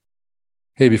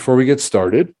Hey, before we get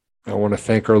started, I want to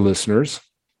thank our listeners.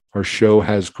 Our show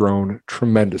has grown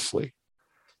tremendously.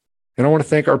 And I want to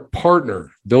thank our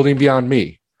partner, Building Beyond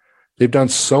Me. They've done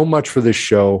so much for this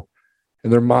show,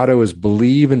 and their motto is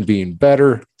believe in being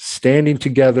better, standing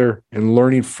together, and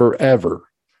learning forever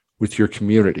with your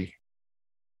community.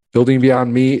 Building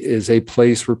Beyond Me is a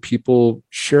place where people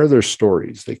share their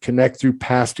stories. They connect through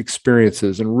past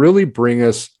experiences and really bring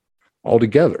us all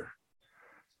together.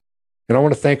 And I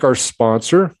want to thank our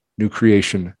sponsor, New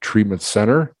Creation Treatment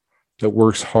Center, that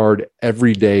works hard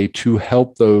every day to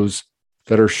help those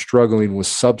that are struggling with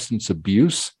substance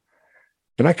abuse.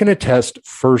 And I can attest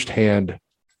firsthand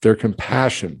their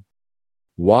compassion.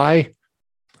 Why?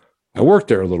 I work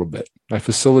there a little bit. I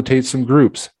facilitate some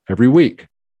groups every week.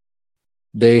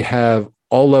 They have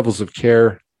all levels of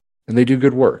care, and they do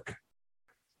good work.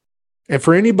 And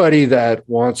for anybody that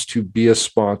wants to be a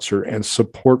sponsor and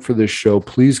support for this show,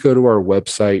 please go to our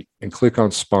website and click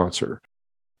on sponsor.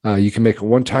 You can make a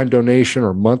one-time donation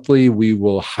or monthly. We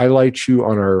will highlight you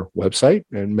on our website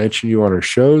and mention you on our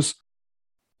shows.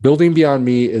 Building Beyond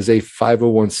Me is a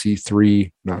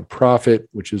 501c3 nonprofit,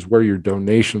 which is where your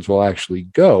donations will actually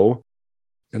go.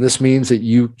 And this means that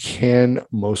you can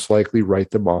most likely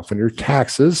write them off on your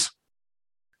taxes.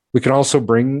 We can also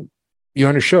bring you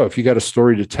on a show. If you got a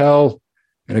story to tell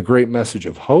and a great message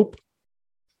of hope,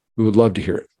 we would love to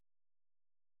hear it.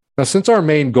 Now, since our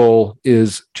main goal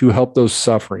is to help those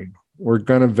suffering, we're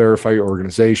going to verify your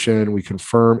organization. We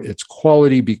confirm its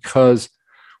quality because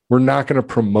we're not going to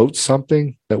promote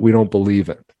something that we don't believe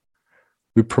in.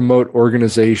 We promote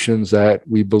organizations that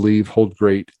we believe hold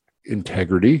great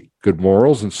integrity, good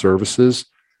morals, and services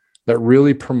that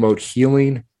really promote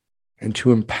healing and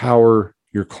to empower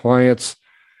your clients.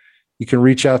 You can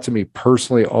reach out to me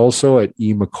personally also at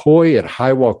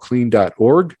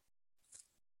emccoy@highwallclean.org.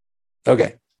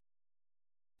 Okay.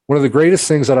 One of the greatest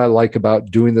things that I like about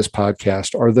doing this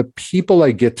podcast are the people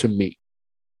I get to meet.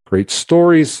 Great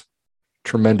stories,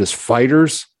 tremendous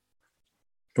fighters.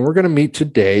 And we're going to meet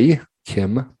today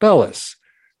Kim Bellis,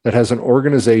 that has an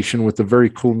organization with a very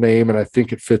cool name, and I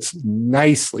think it fits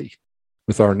nicely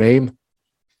with our name.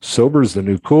 Sober is the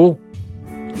new cool.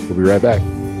 We'll be right back.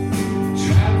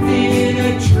 Trapped in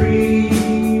a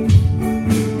dream,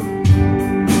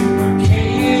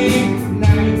 archaic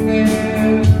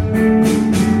nightmare,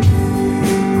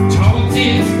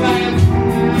 taunted by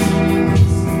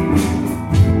clouds,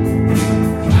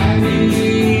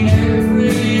 climbing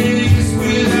Everest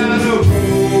without a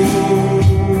rope,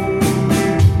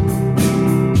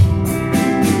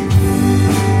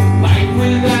 life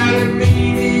without a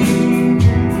meaning,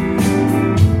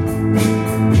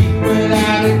 week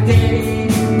without a day.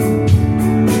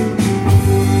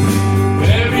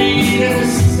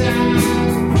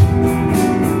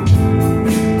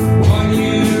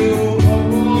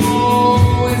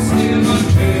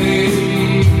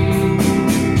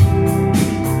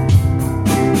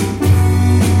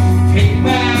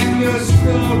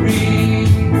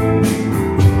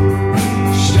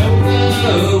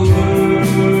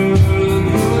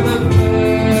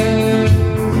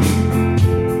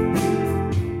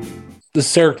 This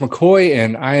is Eric McCoy,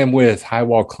 and I am with High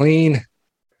Wall Clean.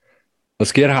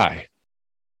 Let's get high.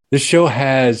 This show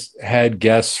has had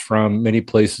guests from many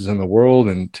places in the world,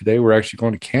 and today we're actually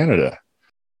going to Canada.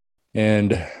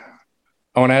 And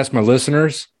I want to ask my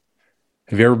listeners,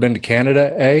 have you ever been to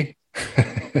Canada, eh?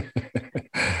 I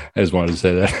just wanted to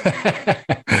say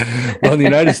that. Well, in the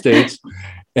United States,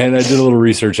 and I did a little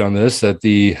research on this, that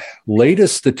the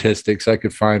latest statistics I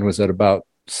could find was that about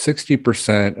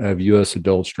 60% of U.S.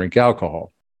 adults drink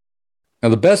alcohol. Now,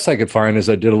 the best I could find is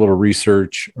I did a little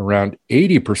research, around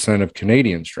 80% of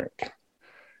Canadians drink.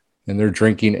 And their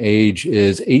drinking age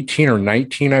is 18 or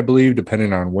 19, I believe,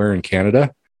 depending on where in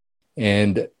Canada.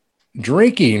 And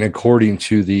drinking, according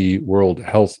to the World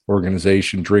Health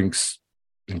Organization, drinks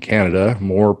in Canada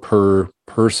more per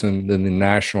person than the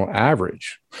national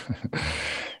average.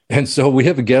 And so we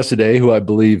have a guest today who I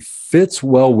believe fits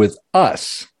well with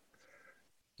us.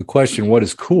 The question, what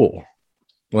is cool?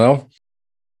 Well,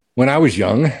 when I was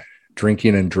young,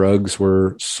 drinking and drugs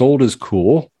were sold as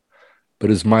cool, but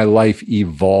as my life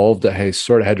evolved, I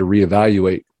sort of had to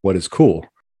reevaluate what is cool.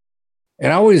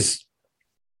 And I always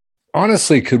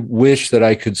honestly could wish that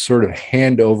I could sort of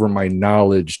hand over my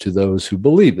knowledge to those who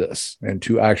believe this and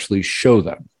to actually show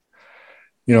them.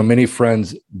 You know, many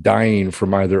friends dying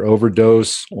from either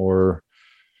overdose or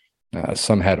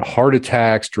some had heart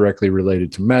attacks directly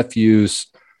related to meth use.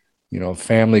 You know,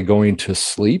 family going to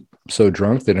sleep so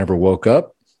drunk they never woke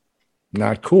up.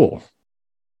 Not cool.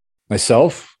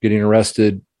 Myself getting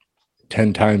arrested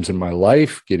 10 times in my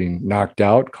life, getting knocked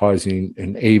out, causing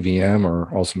an AVM,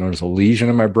 or also known as a lesion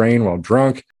in my brain while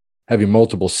drunk, having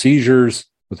multiple seizures,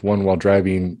 with one while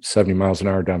driving 70 miles an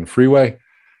hour down the freeway,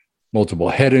 multiple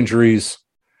head injuries.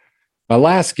 My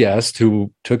last guest,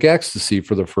 who took ecstasy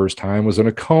for the first time, was in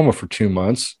a coma for 2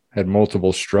 months, had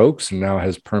multiple strokes, and now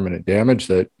has permanent damage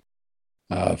that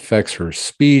affects her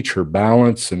speech, her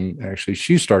balance, and actually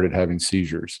she started having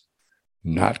seizures.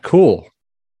 Not cool.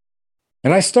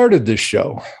 And I started this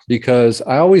show because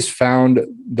I always found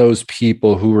those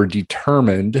people who were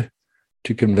determined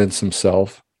to convince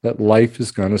themselves that life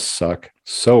is going to suck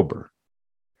sober.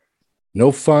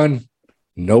 No fun,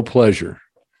 no pleasure.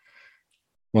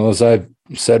 Well, as I've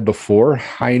said before,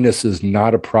 highness is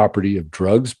not a property of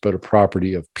drugs, but a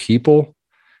property of people.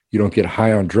 You don't get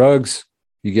high on drugs.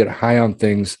 You get high on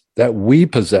things that we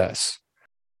possess.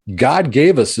 God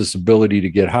gave us this ability to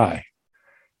get high.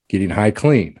 Getting high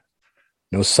clean.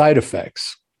 No side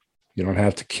effects. You don't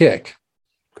have to kick.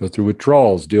 Go through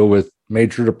withdrawals. Deal with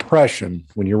major depression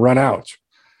when you run out.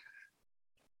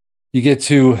 You get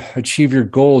to achieve your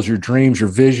goals, your dreams, your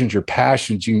visions, your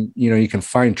passions. You can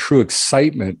find true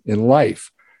excitement in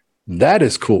life. That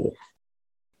is cool.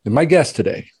 And my guest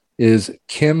today is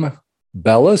Kim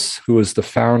Bellis, who is the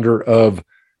founder of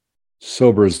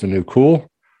Sober is the New Cool.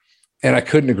 And I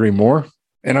couldn't agree more.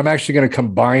 And I'm actually going to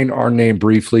combine our name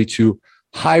briefly to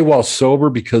High While Sober,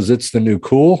 because it's the new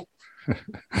cool.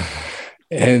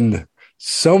 And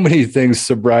so many things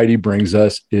sobriety brings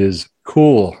us is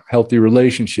cool, healthy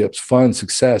relationships, fun,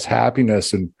 success,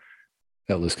 happiness, and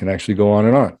that list can actually go on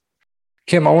and on.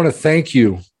 Kim, I want to thank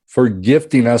you for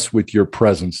gifting us with your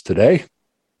presence today.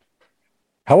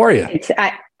 How are you?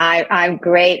 I'm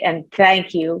great, and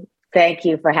thank you. Thank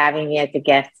you for having me as a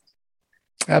guest.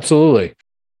 Absolutely.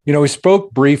 We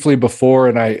spoke briefly before,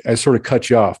 and I sort of cut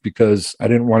you off because I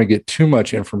didn't want to get too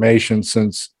much information,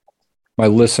 since my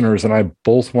listeners and I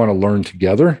both want to learn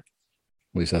together. At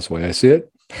least that's the way I see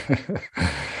it.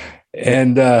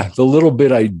 And the little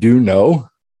bit I do know,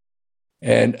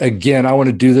 and again, I want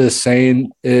to do this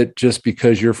saying it just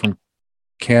because you're from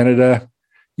Canada.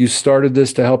 You started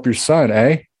this to help your son,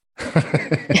 eh?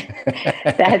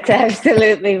 That's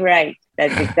absolutely right.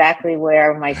 That's exactly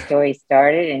where my story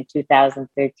started in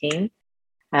 2013.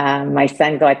 My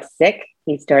son got sick.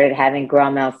 He started having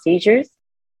grand mal seizures.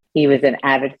 He was an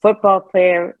avid football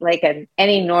player, like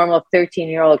any normal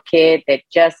 13-year-old kid that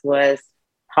just was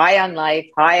high on life,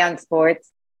 high on sports.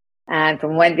 And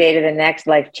from one day to the next,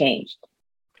 life changed.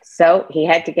 So he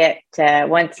had to get,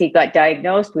 once he got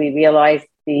diagnosed, we realized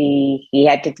he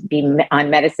had to be on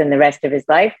medicine the rest of his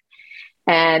life.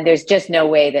 And there's just no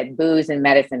way that booze and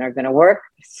medicine are going to work.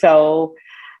 So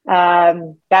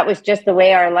that was just the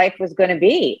way our life was going to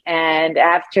be. And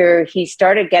after he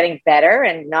started getting better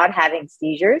and not having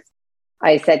seizures,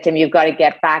 I said to him, you've got to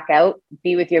get back out,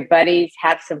 be with your buddies,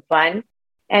 have some fun.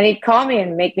 And he'd call me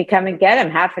and make me come and get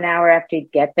him half an hour after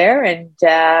he'd get there. And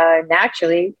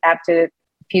naturally, after a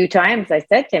few times, I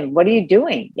said to him, what are you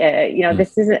doing?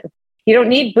 This isn't, you don't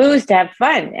need booze to have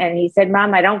fun. And he said,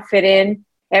 Mom, I don't fit in.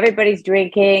 Everybody's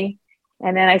drinking.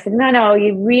 And then I said, no,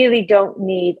 you really don't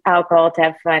need alcohol to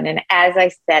have fun. And as I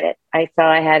said it, I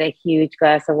saw I had a huge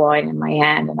glass of wine in my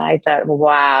hand. And I thought,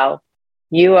 wow,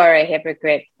 you are a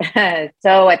hypocrite.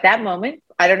 So at that moment,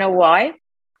 I don't know why,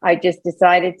 I just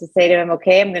decided to say to him,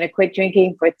 okay, I'm going to quit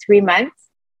drinking for 3 months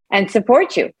and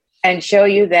support you and show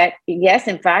you that, yes,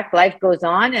 in fact, life goes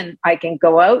on and I can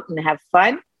go out and have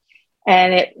fun.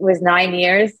 And it was 9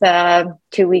 years,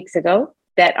 2 weeks ago,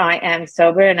 that I am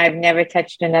sober, and I've never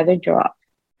touched another drop.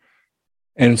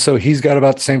 And so he's got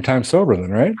about the same time sober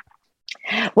then, right?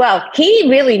 Well, he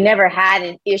really never had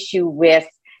an issue with,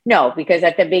 no, because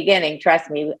at the beginning,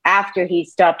 trust me, after he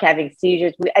stopped having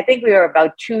seizures, I think we were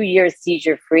about 2 years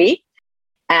seizure free.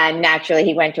 And naturally,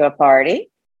 he went to a party,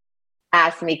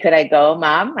 asked me, could I go,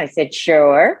 Mom? I said,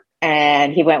 sure.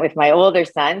 And he went with my older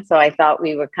son. So I thought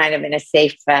we were kind of in a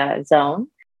safe zone.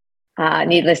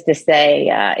 Needless to say,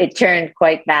 it turned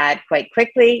quite bad quite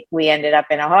quickly. We ended up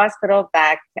in a hospital,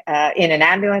 back in an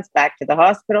ambulance, back to the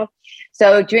hospital.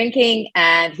 So drinking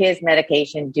and his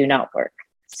medication do not work.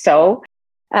 So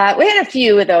we had a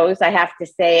few of those, I have to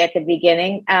say, at the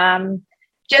beginning.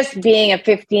 Just being a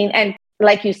 15, and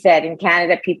like you said, in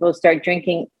Canada, people start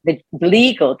drinking, the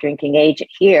legal drinking age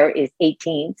here is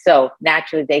 18. So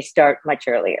naturally, they start much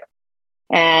earlier.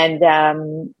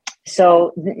 And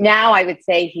so now I would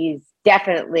say he's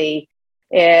definitely,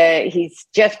 he's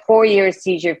just 4 years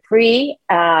seizure free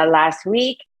last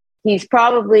week. He's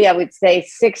probably, I would say,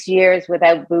 6 years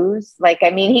without booze.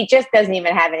 He just doesn't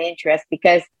even have an interest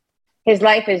because his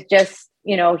life is just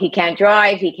he can't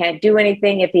drive, he can't do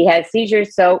anything if he has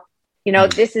seizures. So,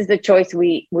 this is the choice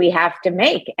we have to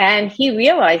make. And he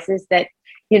realizes that,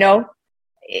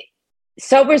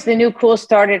 sober's the new cool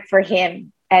started for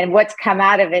him. And what's come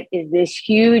out of it is this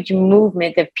huge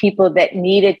movement of people that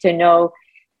needed to know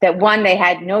that, one, they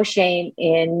had no shame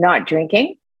in not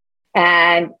drinking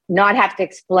and not have to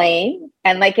explain.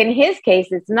 And like in his case,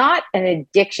 it's not an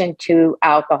addiction to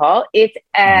alcohol, it's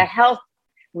a health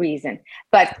reason.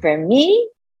 But for me,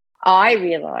 I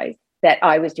realized that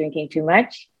I was drinking too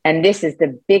much. And this is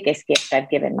the biggest gift I've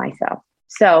given myself.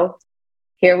 So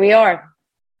here we are.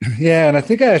 Yeah. And I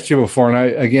think I asked you before,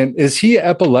 and is he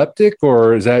epileptic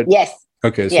or is that? Yes.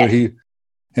 Okay. So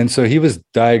yes. he was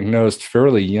diagnosed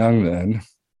fairly young then.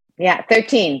 Yeah.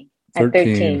 13. At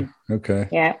 13. Okay.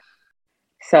 Yeah.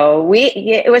 So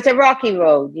it was a rocky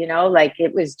road, like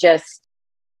it was just,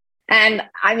 and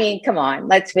I mean, come on,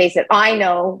 let's face it. I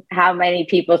know how many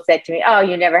people said to me, "Oh,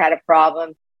 you never had a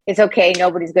problem. It's okay.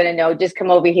 Nobody's going to know. Just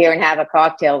come over here and have a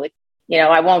cocktail with,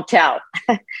 I won't tell."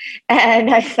 And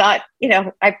I thought,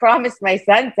 I promised my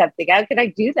son something. How could I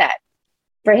do that?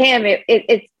 For him,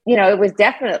 it was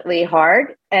definitely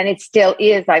hard. And it still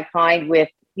is, I find, with,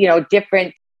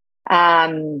 different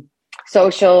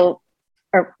social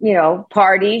or,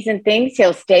 parties and things.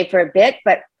 He'll stay for a bit,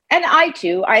 and I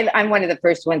too, I'm one of the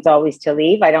first ones always to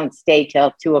leave. I don't stay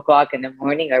till 2:00 in the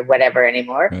morning or whatever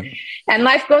anymore. Mm. And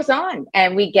life goes on,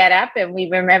 and we get up and we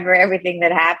remember everything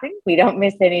that happened. We don't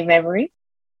miss any memories,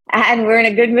 and we're in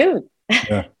a good mood.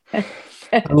 Yeah.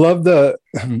 I love the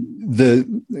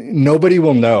nobody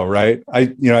will know, right? I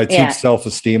teach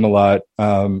self-esteem a lot,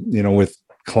 with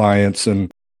clients, and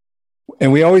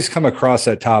we always come across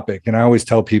that topic. And I always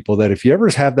tell people that if you ever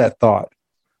have that thought,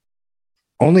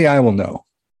 only I will know.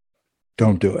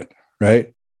 Don't do it,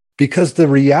 right? Because the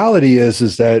reality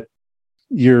is that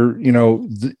your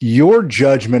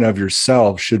judgment of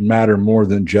yourself should matter more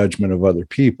than judgment of other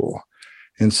people.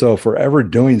 And so if we're ever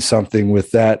doing something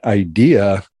with that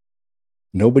idea,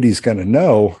 nobody's going to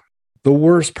know. The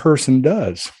worst person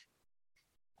does.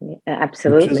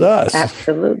 Absolutely. Which is us.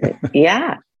 Absolutely.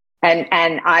 Yeah.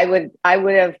 And I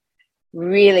would have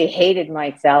really hated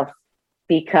myself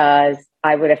because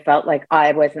I would have felt like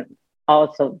I wasn't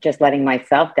also just letting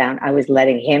myself down. I was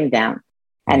letting him down.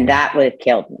 And that would have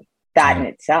killed me. That in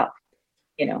itself,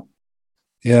 Yeah.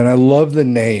 And I love the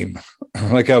name.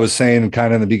 Like I was saying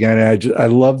kind of in the beginning, I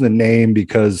love the name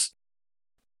because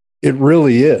it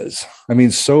really is. I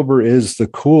mean, sober is the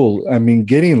cool. I mean,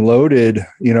 getting loaded,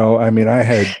 I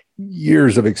had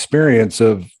years of experience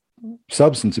of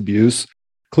substance abuse,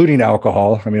 including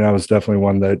alcohol. I mean, I was definitely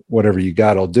one that whatever you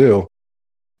got, I'll do.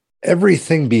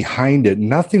 Everything behind it,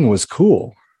 nothing was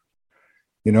cool.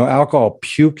 Alcohol,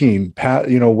 puking,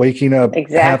 waking up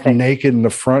half naked in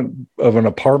the front of an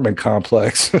apartment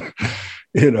complex,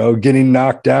 getting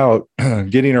knocked out,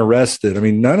 getting arrested. I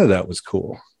mean, none of that was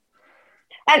cool.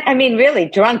 And I mean, really,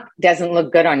 drunk doesn't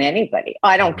look good on anybody.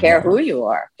 I don't care who you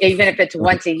are, even if it's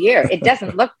once a year. It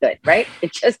doesn't look good, right?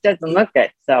 It just doesn't look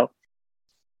good. So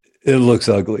it looks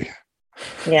ugly.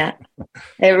 Yeah,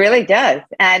 it really does.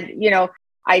 And,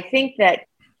 I think that,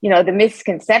 the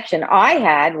misconception I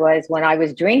had was when I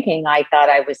was drinking, I thought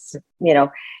I was,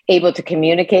 able to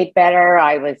communicate better.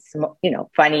 I was,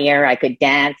 funnier. I could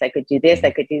dance. I could do this. I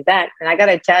could do that. And I got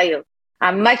to tell you,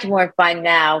 I'm much more fun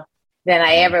now than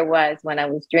I ever was when I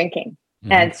was drinking.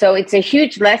 Mm-hmm. And so it's a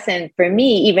huge lesson for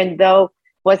me, even though,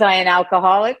 was I an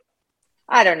alcoholic?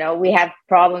 I don't know. We have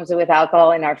problems with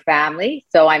alcohol in our family.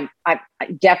 So I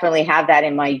definitely have that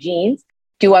in my genes.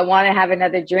 Do I want to have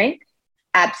another drink?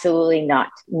 Absolutely not.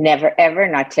 Never, ever.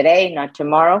 Not today, not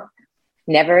tomorrow.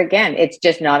 Never again. It's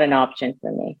just not an option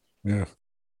for me. Yeah.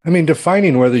 I mean,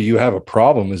 defining whether you have a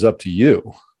problem is up to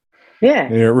you. Yeah.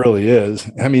 It really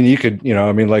is. I mean, you could,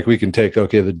 like we can take, the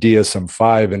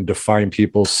DSM-5 and define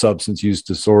people's substance use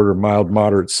disorder, mild,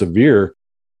 moderate, severe.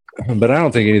 But I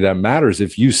don't think any of that matters.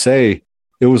 If you say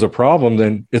it was a problem,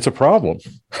 then it's a problem.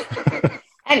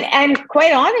 and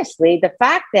quite honestly, the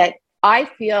fact that I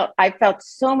felt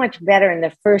so much better in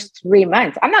the first 3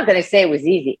 months. I'm not going to say it was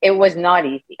easy. It was not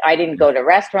easy. I didn't go to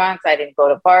restaurants. I didn't go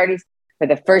to parties for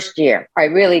the first year. I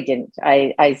really didn't.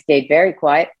 I stayed very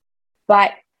quiet.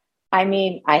 But I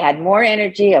mean, I had more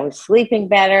energy. I was sleeping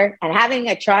better. And having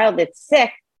a child that's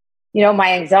sick,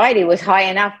 my anxiety was high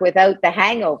enough without the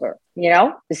hangover,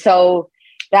 So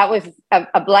that was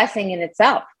a blessing in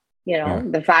itself,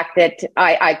 the fact that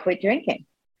I quit drinking.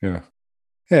 Yeah.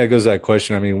 Yeah, it goes to that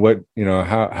question. I mean,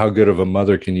 how good of a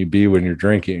mother can you be when you're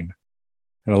drinking?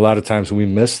 And a lot of times we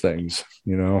miss things,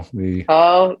 we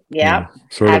sort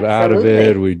of out of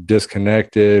it, we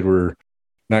disconnected, we're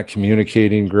not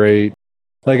communicating great.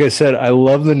 like I said, I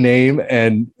love the name,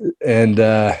 and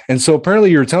so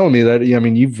apparently you're telling me that, I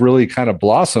mean, you've really kind of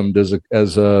blossomed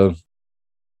as a.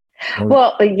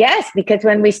 Well, yes, because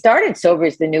when we started Sober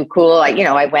is the New Cool,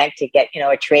 I went to get,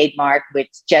 a trademark,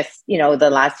 which just, the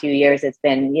last few years it's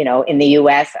been, in the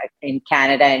US, in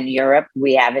Canada and Europe,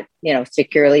 we have it,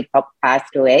 securely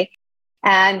passed away.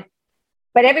 But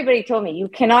everybody told me you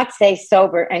cannot say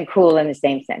sober and cool in the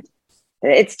same sentence.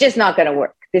 It's just not going to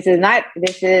work. This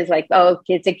is like, oh,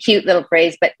 it's a cute little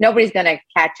phrase, but nobody's going to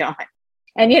catch on.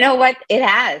 And you know what? It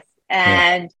has.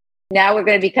 And now we're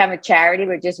going to become a charity.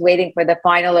 We're just waiting for the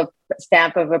final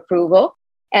stamp of approval.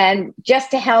 And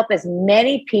just to help as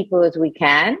many people as we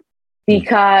can,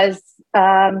 because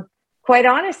quite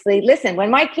honestly, listen,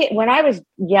 when I was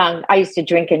young, I used to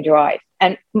drink and drive.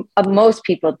 And most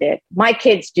people did. My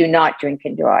kids do not drink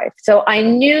and drive. So I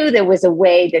knew there was a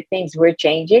way that things were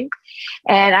changing.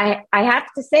 And I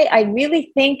have to say, I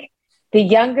really think the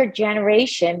younger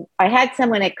generation, I had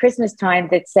someone at Christmas time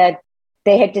that said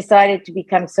they had decided to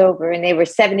become sober and they were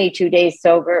 72 days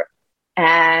sober.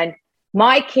 And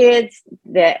my kids,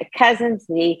 the cousins,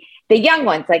 the young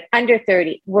ones, like under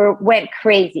 30, went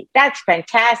crazy. That's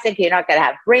fantastic. You're not going to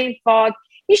have brain fog.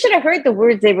 You should have heard the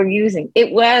words they were using.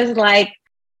 It was like,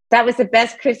 that was the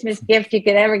best Christmas gift you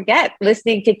could ever get,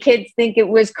 listening to kids think it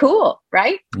was cool,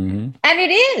 right? Mm-hmm. And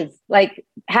it is like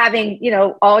having,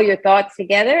 all your thoughts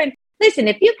together. And listen,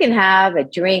 if you can have a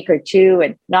drink or two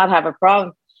and not have a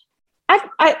problem,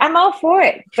 I'm all for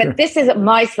it. Sure. But this is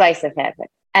my slice of heaven.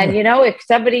 And, if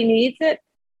somebody needs it,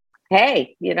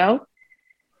 hey,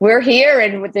 we're here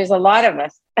and there's a lot of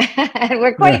us. And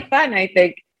we're quite fun, I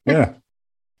think. Yeah.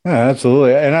 Yeah,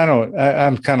 absolutely. And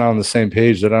I'm kind of on the same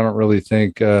page that I don't really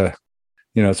think,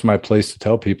 it's my place to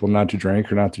tell people not to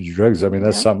drink or not to do drugs. I mean,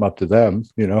 that's something up to them,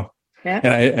 Yeah.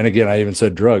 And again, I even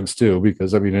said drugs too,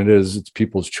 because I mean, it's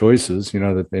people's choices,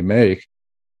 that they make.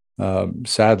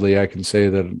 Sadly, I can say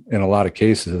that in a lot of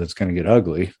cases, it's going to get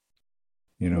ugly,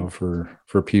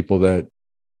 for people that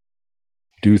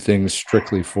do things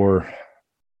strictly for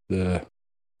the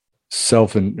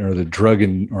or the drug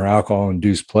or alcohol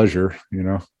induced pleasure,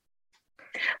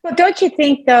 Well, don't you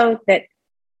think though that,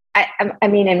 I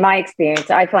mean, in my experience,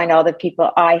 I find all the people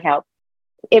I help,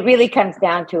 it really comes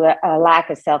down to a lack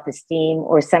of self-esteem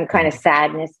or some kind of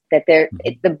sadness that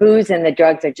the booze and the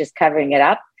drugs are just covering it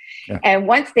up. Yeah. And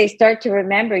once they start to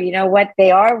remember, what,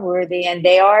 they are worthy and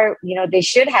they are, they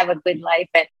should have a good life.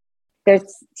 And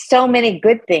there's so many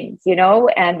good things,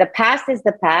 and the past is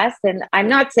the past. And I'm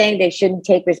not saying they shouldn't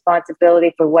take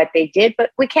responsibility for what they did, but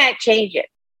we can't change it.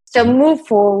 So move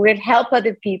forward, help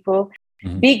other people,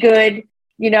 be good,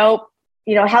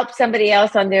 help somebody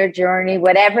else on their journey,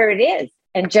 whatever it is,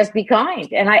 and just be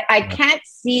kind. And I can't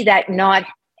see that not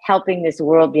helping this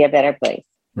world be a better place.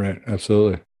 Right.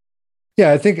 Absolutely.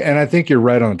 Yeah, I think you're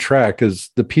right on track, because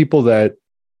the people that,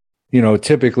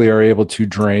 typically are able to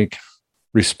drink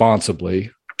responsibly,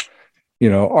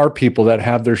 are people that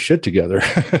have their shit together,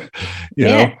 you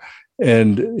know,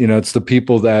 and, it's the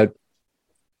people that,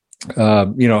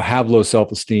 have low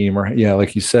self-esteem or,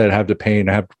 like you said, have the pain,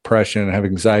 have depression, have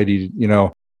anxiety,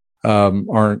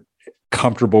 aren't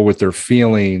comfortable with their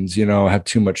feelings, have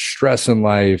too much stress in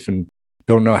life and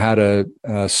don't know how to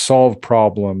solve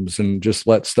problems and just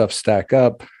let stuff stack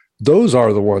up. Those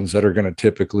are the ones that are going to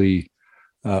typically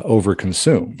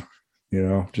overconsume,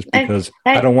 just because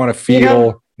I don't want to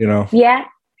feel, Yeah.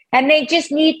 And they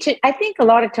just need to, I think a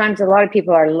lot of times, a lot of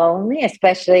people are lonely,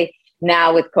 especially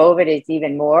now with COVID, it's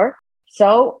even more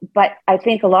so. But I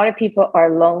think a lot of people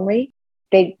are lonely.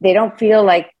 They don't feel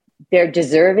like they're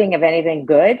deserving of anything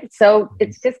good. So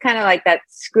it's just kind of like that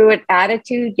screw it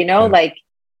attitude, like,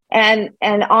 and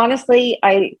honestly,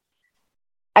 I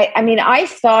mean, I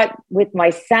saw it with my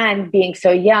son being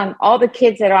so young, all the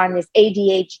kids that are on this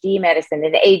ADHD medicine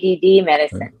and ADD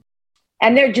medicine,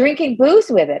 and they're drinking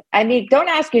booze with it. I mean, don't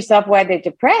ask yourself why they're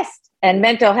depressed. And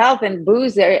mental health and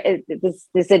booze,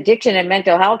 this addiction and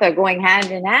mental health are going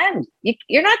hand in hand.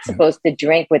 You're not supposed to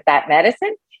drink with that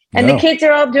medicine. And the kids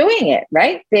are all doing it,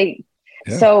 right?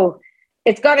 So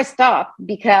it's got to stop,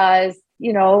 because,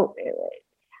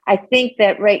 I think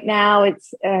that right now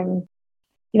it's,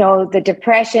 the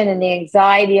depression and the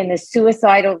anxiety and the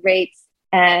suicidal rates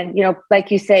and,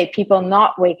 like you say, people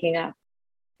not waking up.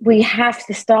 We have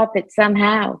to stop it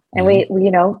somehow. And we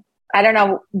I don't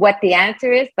know what the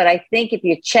answer is, but I think if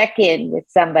you check in with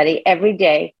somebody every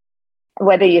day,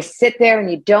 whether you sit there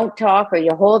and you don't talk, or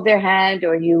you hold their hand,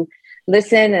 or you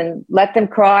listen and let them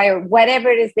cry, or whatever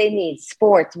it is they need,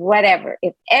 sports, whatever.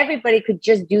 If everybody could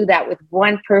just do that with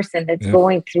one person that's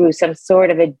going through some sort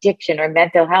of addiction or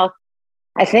mental health,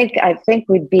 I think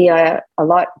we'd be a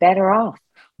lot better off.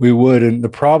 We would. And the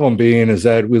problem being is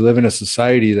that we live in a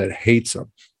society that hates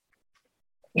them,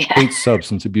 hates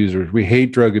substance abusers. We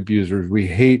hate drug abusers. We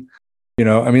hate,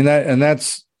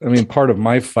 part of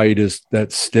my fight is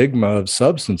that stigma of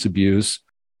substance abuse,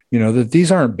 that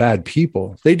these aren't bad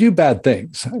people. They do bad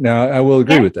things. Now, I will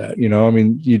agree with that.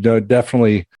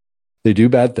 Definitely they do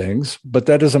bad things, but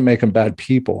that doesn't make them bad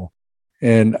people.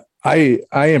 And I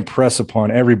impress upon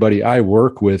everybody I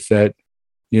work with that,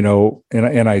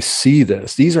 and I see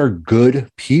this. These are good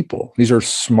people. These are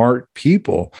smart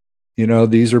people.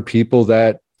 These are people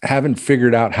that haven't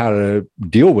figured out how to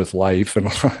deal with life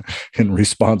in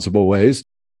responsible ways,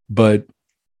 but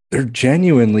they're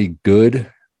genuinely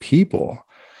good people.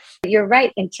 You're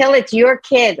right. Until it's your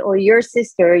kid or your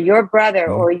sister or your brother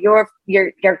or your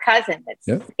cousin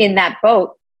that's in that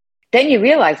boat, then you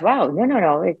realize, wow,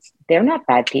 no, they're not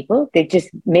bad people. They just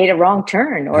made a wrong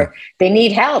turn, or they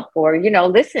need help, or,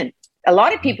 listen, a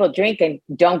lot of people drink and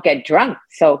don't get drunk.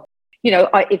 So,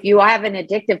 if you have an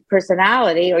addictive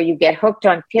personality or you get hooked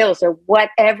on pills or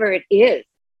whatever it is,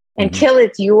 until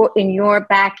it's in your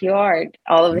backyard,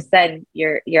 all of a sudden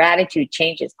your attitude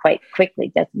changes quite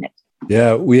quickly, doesn't it?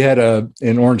 Yeah, we had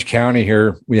in Orange County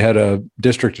here, we had a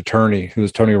district attorney who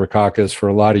was Tony Rakakis for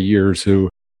a lot of years, who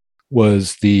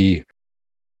was the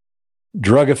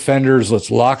drug offenders. Let's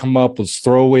lock them up. Let's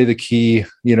throw away the key,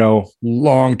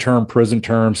 long-term prison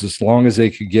terms as long as they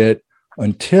could get,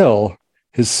 until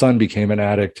his son became an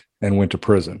addict and went to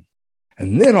prison.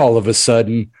 And then all of a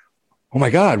sudden, oh my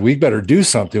God, we better do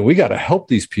something. We got to help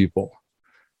these people.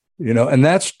 And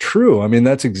that's true. I mean,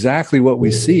 that's exactly what we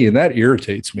see. And that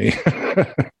irritates me.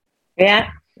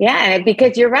 Yeah.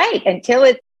 Because you're right. Until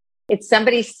it's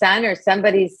somebody's son or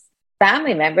somebody's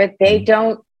family member, they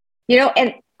don't,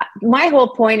 and my whole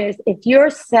point is, if your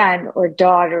son or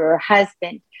daughter or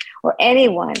husband or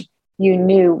anyone you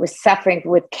knew was suffering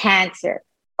with cancer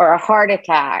or a heart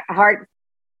attack, heart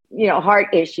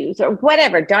issues or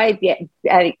whatever, diabetes,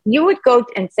 you would go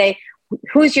and say,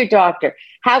 who's your doctor?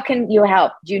 How can you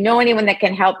help? Do you know anyone that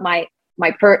can help my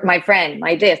friend,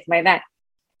 my this, my that?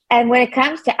 And when it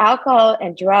comes to alcohol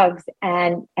and drugs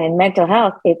and mental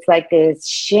health, it's like there's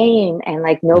shame and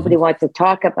like nobody wants to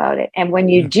talk about it. And when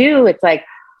you do, it's like,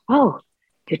 oh,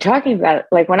 you're talking about it.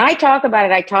 Like when I talk about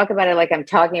it, I talk about it like I'm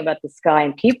talking about the sky,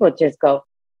 and people just go,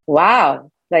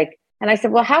 wow. And I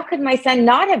said, well, how could my son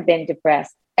not have been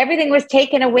depressed? Everything was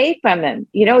taken away from him.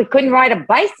 He couldn't ride a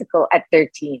bicycle at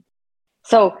 13.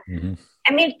 So,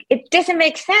 I mean, it doesn't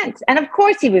make sense. And of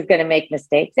course he was going to make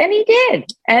mistakes, and he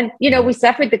did. And, we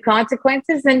suffered the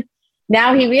consequences. And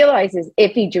now he realizes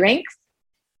if he drinks,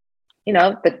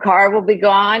 the car will be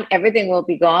gone, everything will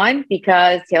be gone,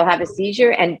 because he'll have a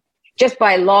seizure. And just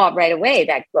by law right away,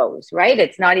 that goes, right?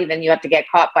 It's not even, you have to get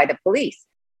caught by the police.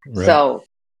 Right. So,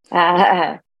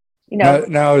 Now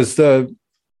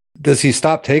does he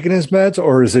stop taking his meds,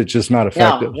 or is it just not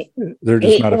effective? No, they're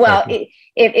just not effective. Well,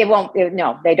 it won't.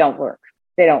 No, they don't work.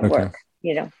 They don't work.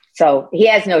 So he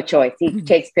has no choice. He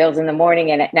takes pills in the morning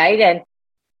and at night, and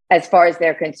as far as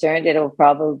they're concerned, it'll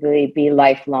probably be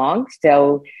lifelong.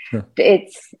 So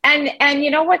it's and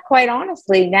you know what? Quite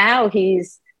honestly, now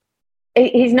he's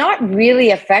not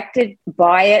really affected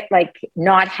by it, like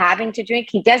not having to drink.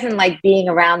 He doesn't like being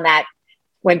around that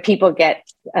when people get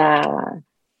a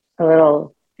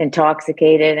little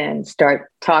intoxicated and start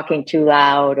talking too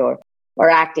loud or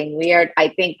acting weird. I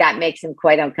think that makes him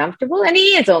quite uncomfortable, and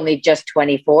he is only just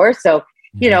 24. So,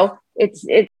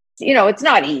 it's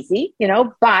not easy,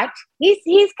 but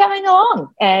he's coming along,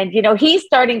 and, he's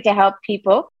starting to help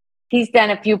people. He's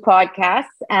done a few podcasts,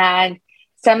 and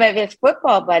some of his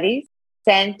football buddies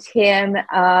sent him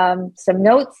some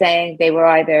notes saying they were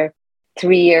either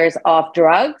 3 years off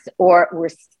drugs or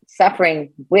were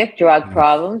suffering with drug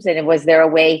problems. And was there a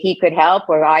way he could help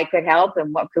or I could help,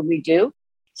 and what could we do?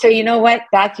 So you know what?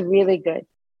 That's really good,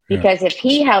 because if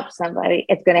he helps somebody,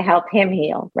 it's going to help him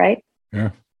heal, right?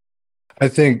 Yeah. I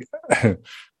think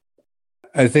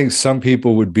some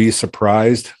people would be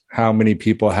surprised how many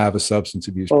people have a substance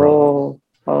abuse problem.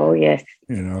 Oh, yes.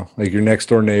 Like your next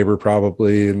door neighbor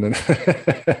probably. And then,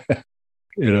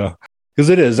 because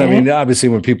it is. I mean, obviously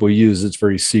when people use, it's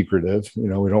very secretive. We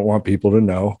don't want people to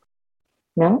know.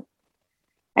 No.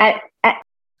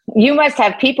 You must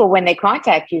have people when they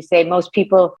contact you say most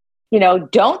people,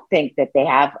 don't think that they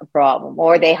have a problem,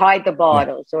 or they hide the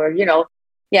bottles, or,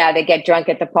 they get drunk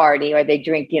at the party, or they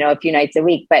drink, a few nights a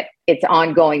week, but it's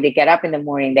ongoing. They get up in the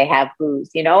morning, they have booze,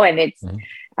 and it's,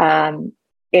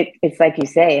 it's like you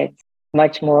say, it's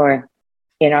much more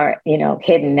in our,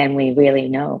 hidden than we really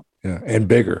know. Yeah. And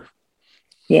bigger.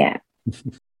 Yeah.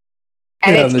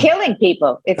 And Yeah, it's killing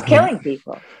people. It's killing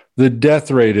people. the death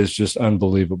rate is just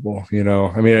unbelievable. I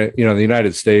mean, the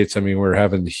United States, I mean, we're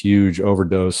having the huge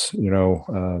overdose,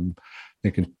 I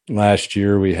think last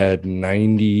year we had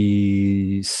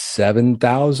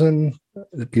 97,000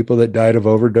 people that died of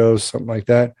overdose, something like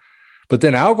that. But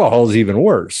then alcohol is even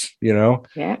worse, Yeah.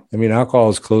 I mean, alcohol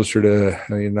is closer to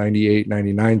 98,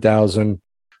 99,000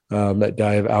 that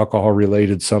die of alcohol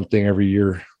related something every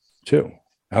year too.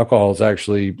 Alcohol is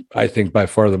actually, I think, by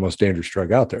far the most dangerous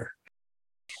drug out there.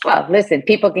 Well, listen,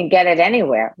 people can get it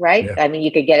anywhere, right? Yeah. I mean,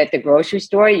 you can get it at the grocery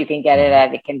store, you can get it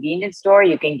at a convenience store,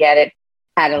 you can get it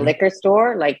at a liquor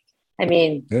store. Like, I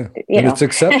mean, Yeah. And it's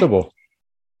acceptable.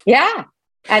 Yeah.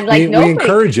 And like we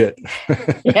encourage it.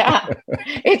 Yeah.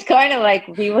 It's kind of like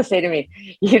people say to me,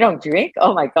 you don't drink?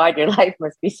 Oh my God, your life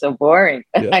must be so boring.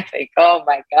 And Yeah. I think, oh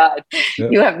my God, Yeah.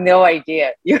 you have no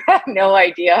idea. You have no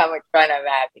idea how much fun I'm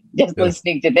having just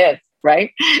listening to this,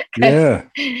 right? Yeah.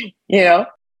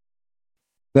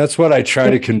 That's what I try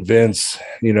to convince,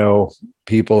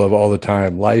 people of all the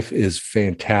time. Life is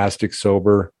fantastic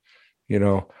sober.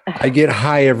 I get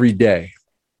high every day,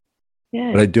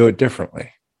 Yeah. but I do it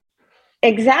differently.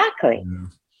 Exactly. Yeah.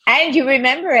 And you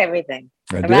remember everything.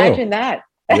 I do. Imagine that.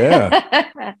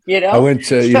 Yeah. I went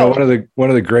to, one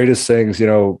of the greatest things,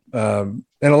 and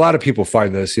a lot of people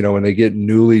find this, when they get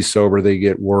newly sober, they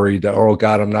get worried that, oh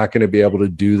God, I'm not going to be able to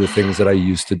do the things that I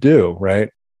used to do. Right.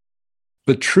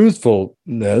 But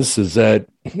truthfulness is that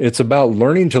it's about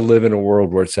learning to live in a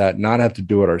world where it's at, not have to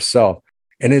do it ourselves.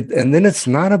 And then it's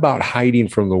not about hiding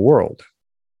from the world.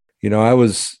 I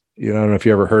was, I don't know if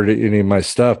you ever heard any of my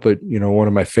stuff, but, one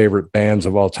of my favorite bands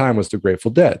of all time was the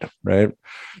Grateful Dead, right?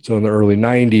 So in the early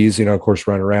 90s, of course,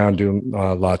 running around doing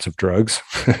lots of drugs,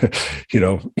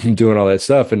 doing all that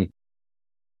stuff.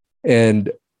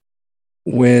 And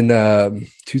when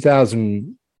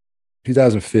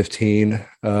 2015,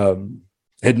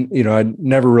 I'd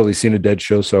never really seen a Dead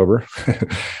show sober.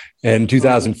 In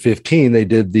 2015, they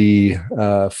did the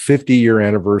 50-year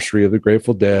anniversary of the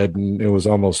Grateful Dead, and it was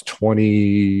almost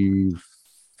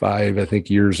 25, I think,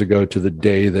 years ago to the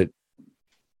day that,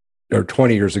 or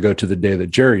 20 years ago to the day that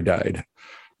Jerry died,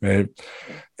 right?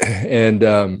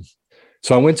 And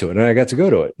so I went to it, and I got to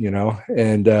go to it,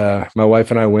 and my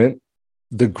wife and I went.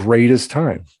 The greatest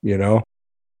time, I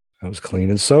was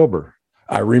clean and sober.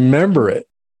 I remember it,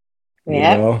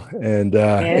 and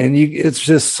it's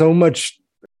just so much.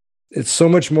 It's so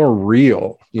much more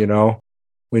real,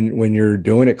 when you're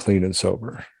doing it clean and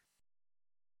sober.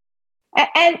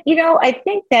 And I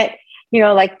think that,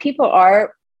 like people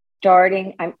are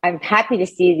starting, I'm happy to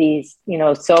see these,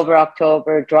 sober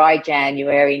October, dry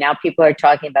January. Now people are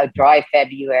talking about dry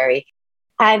February.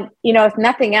 And, if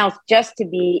nothing else, just to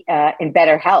be in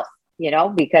better health,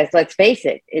 because let's face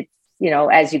it, it's,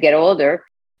 as you get older,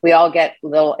 we all get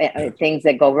little things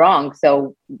that go wrong.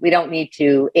 So we don't need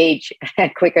to age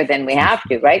quicker than we have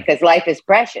to, right? Because life is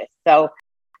precious. So,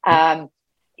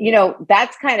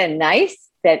 that's kind of nice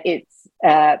that it's,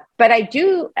 but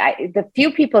the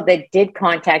few people that did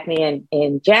contact me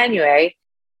in January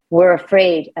were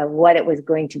afraid of what it was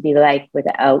going to be like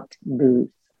without booze.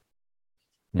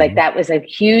 Like that was a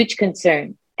huge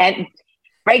concern. And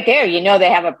right there, they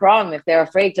have a problem if they're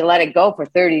afraid to let it go for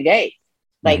 30 days.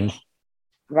 Like,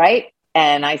 right?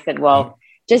 And I said, well,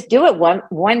 just do it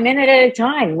one minute at a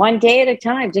time, one day at a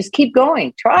time. Just keep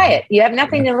going. Try it. You have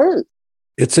nothing to lose.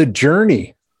 It's a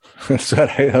journey. That's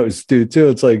what I always do too.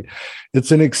 It's like,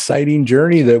 it's an exciting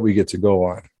journey that we get to go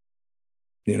on,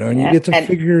 and you get to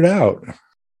figure it out.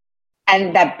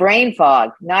 And that brain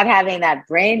fog, not having that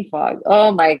brain fog.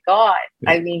 Oh my God.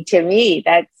 Yeah. I mean, to me,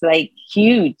 that's like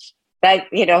huge. That,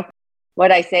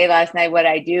 what I say last night, what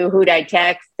I do, who'd I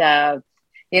text, and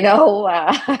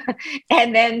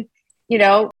then,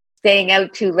 staying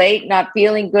out too late, not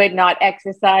feeling good, not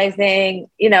exercising,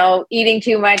 eating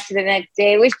too much the next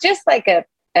day. It was just like a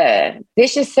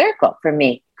vicious circle for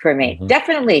me,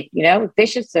 definitely,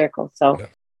 vicious circle. So,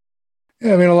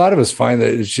 yeah, I mean, a lot of us find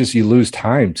that it's just, you lose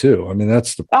time too. I mean,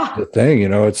 that's the thing,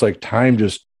 it's like time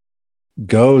just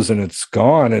goes and it's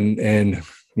gone and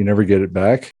you never get it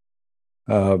back.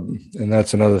 And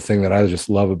that's another thing that I just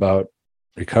love about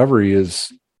recovery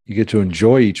is you get to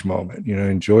enjoy each moment,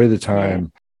 enjoy the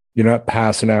time. You're not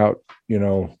passing out,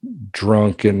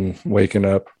 drunk and waking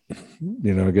up,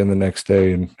 again the next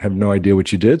day and have no idea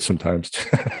what you did sometimes.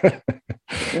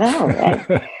 No.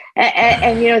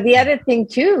 And the other thing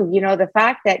too, the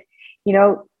fact that,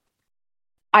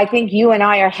 I think you and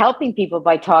I are helping people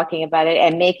by talking about it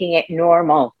and making it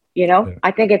normal.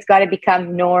 I think it's got to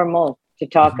become normal to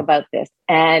talk about this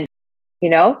and,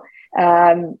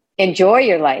 enjoy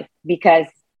your life because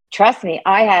trust me,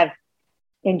 I have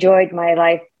enjoyed my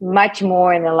life much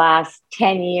more in the last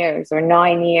 10 years or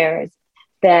 9 years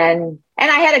than,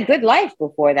 and I had a good life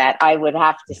before that, I would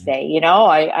have to say, you know,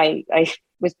 I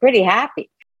was pretty happy.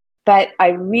 But I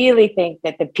really think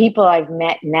that the people I've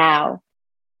met now,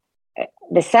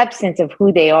 the substance of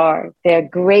who they are, they're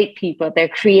great people, they're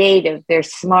creative, they're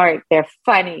smart, they're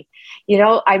funny. You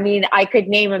know, I mean, I could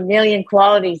name a million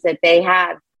qualities that they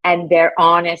have, and they're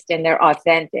honest and they're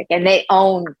authentic and they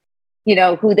own, you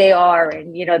know, who they are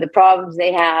and, you know, the problems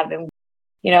they have and,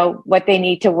 you know, what they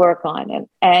need to work on.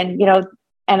 And, you know,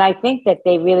 and I think that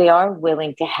they really are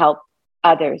willing to help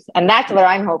others. And that's what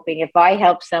I'm hoping. If I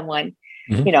help someone,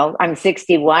 you know, I'm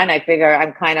 61, I figure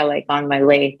I'm kind of like on my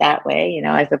way that way, you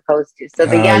know, as opposed to, so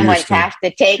the young ones have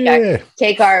to take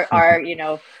our, you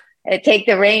know, take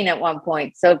the reign at one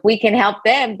point. So if we can help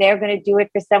them, they're going to do it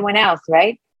for someone else.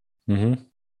 Right. Mm-hmm.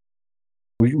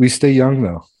 We stay young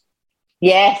though.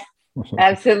 Yes,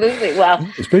 absolutely. Well,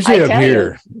 especially up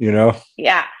here, you know?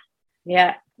 Yeah.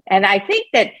 Yeah. And I think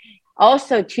that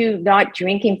also too, not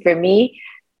drinking for me,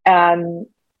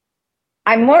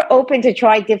 I'm more open to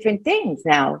try different things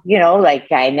now, you know,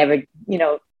 like I never, you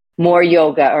know, more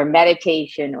yoga or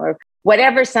meditation or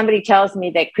whatever somebody tells me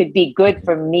that could be good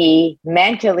for me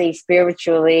mentally,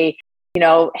 spiritually, you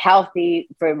know, healthy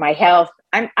for my health.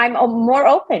 I'm more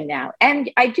open now. And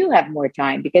I do have more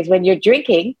time because when you're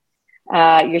drinking,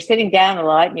 you're sitting down a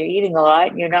lot and you're eating a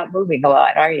lot and you're not moving a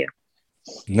lot, are you?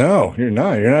 No, you're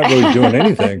not. You're not really doing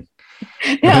anything.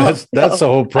 That's the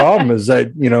whole problem is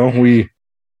that, you know,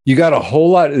 you got a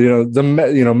whole lot, you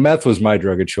know, meth was my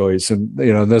drug of choice. And,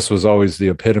 you know, this was always the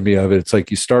epitome of it. It's like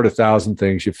you start 1,000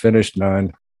 things, you finish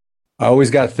none. I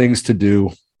always got things to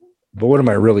do, but what am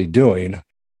I really doing?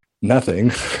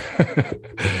 Nothing,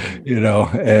 you know,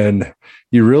 and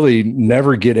you really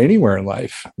never get anywhere in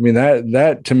life. I mean,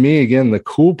 that to me, again, the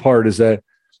cool part is that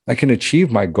I can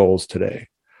achieve my goals today.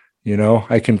 You know,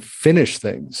 I can finish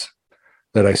things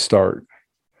that I start.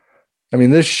 I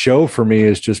mean, this show for me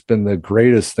has just been the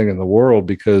greatest thing in the world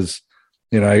because,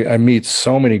 you know, I meet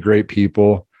so many great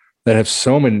people that have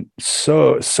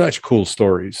such cool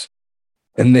stories,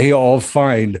 and they all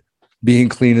find being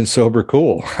clean and sober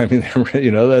cool. I mean,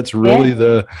 you know, that's really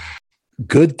the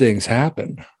good things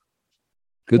happen.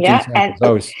 Good things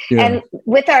happen. And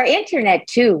with our internet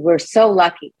too, we're so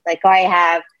lucky. Like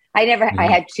I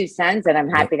had 2 sons, and I'm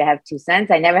happy to have 2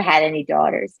 sons. I never had any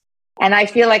daughters. And I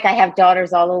feel like I have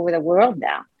daughters all over the world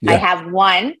now. Yeah. I have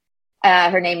one,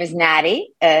 her name is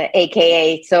Natty,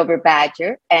 AKA Sober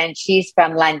Badger, and she's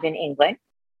from London, England.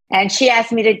 And she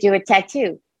asked me to do a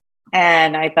tattoo.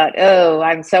 And I thought, oh,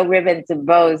 I'm so ribbons and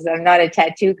bows. I'm not a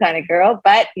tattoo kind of girl.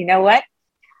 But you know what?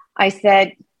 I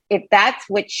said, if that's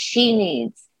what she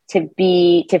needs to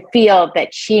feel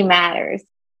that she matters,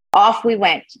 off we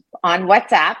went on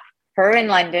WhatsApp. Her in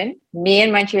London, me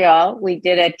in Montreal. We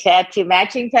did a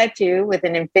matching tattoo with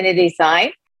an infinity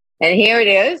sign. And here it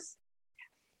is.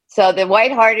 So the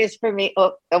white heart is for me.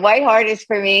 Oh, the white heart is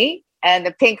for me and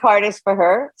the pink heart is for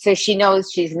her. So she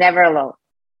knows she's never alone.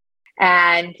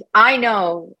 And I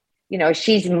know, you know,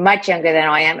 she's much younger than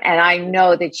I am. And I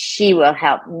know that she will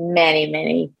help many,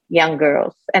 many young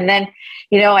girls. And then,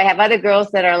 you know, I have other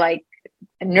girls that are like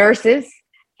nurses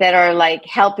that are like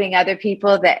helping other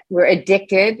people that were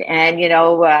addicted and, you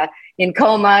know, in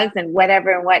comas and whatever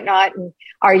and whatnot, and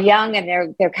are young, and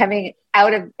they're coming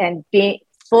out of and being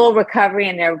full recovery,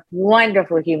 and they're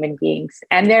wonderful human beings,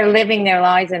 and they're living their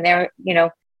lives, and they're, you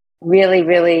know, really,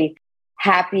 really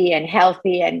happy and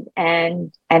healthy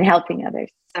and helping others.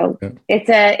 So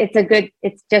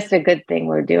it's just a good thing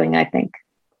we're doing, I think.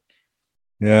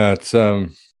 Yeah, it's it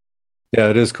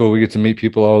is cool. We get to meet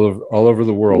people all over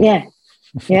the world. Yeah.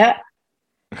 Yeah.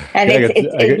 And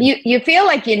you feel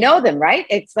like you know them, right?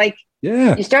 It's like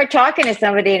you start talking to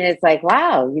somebody and it's like,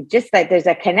 wow, you just like there's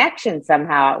a connection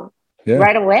somehow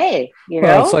right away. You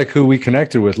know, it's like who we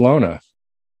connected with, Lona.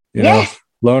 You know,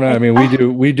 Lona. I mean,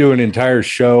 we do an entire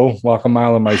show, Walk a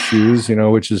Mile in My Shoes. You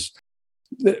know, which is,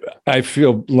 I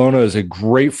feel Lona is a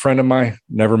great friend of mine.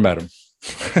 Never met him.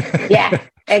 Yeah,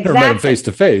 exactly. Never met him face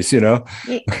to face. You know.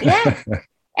 Yeah.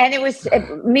 And it was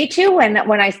me too. When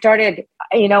I started,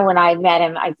 you know, when I met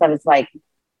him, I thought it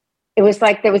was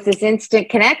like there was this instant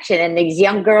connection. And these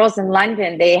young girls in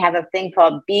London, they have a thing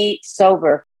called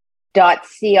besober.cic,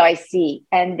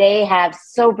 and they have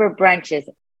sober brunches.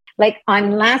 Like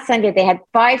on last Sunday, they had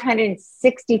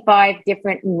 565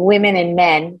 different women and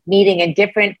men meeting in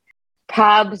different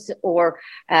pubs or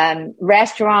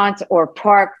restaurants or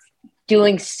parks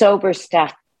doing sober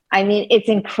stuff. I mean, it's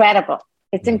incredible.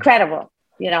 It's incredible.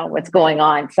 You know, what's going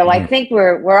on. So I think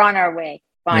we're on our way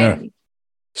finally.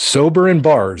 Sober in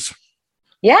bars.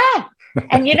 Yeah.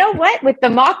 And you know what? With the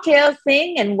mocktail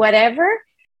thing and whatever,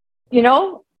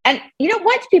 and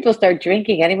once people start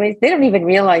drinking anyways, they don't even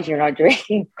realize you're not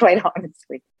drinking, quite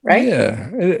honestly, right?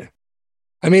 Yeah.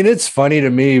 I mean, it's funny to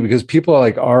me because people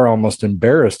are almost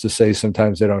embarrassed to say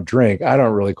sometimes they don't drink. I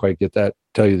don't really quite get that,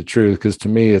 tell you the truth, because to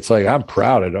me, it's like, I'm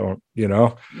proud I don't,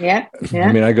 Yeah.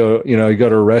 I mean, I go, you go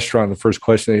to a restaurant, the first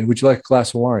question, would you like a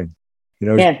glass of wine?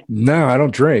 No, I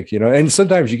don't drink, and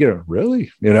sometimes you get a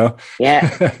really, Yeah.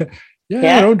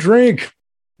 yeah, I don't drink,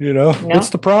 what's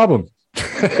the problem?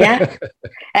 Yeah.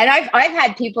 And I've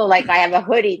had people, I have a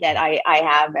hoodie that I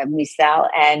have and we sell,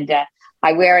 and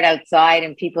I wear it outside,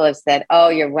 and people have said, "Oh,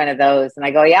 you're one of those." And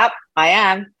I go, "Yep, I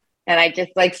am." And I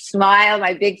just smile,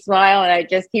 my big smile, and I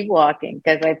just keep walking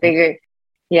because I figured,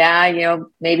 yeah,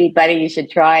 maybe, buddy, you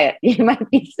should try it. You might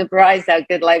be surprised how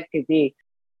good life could be.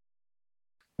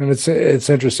 And it's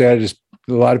interesting.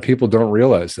 A lot of people don't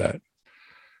realize that.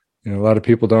 A lot of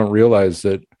people don't realize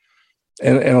that.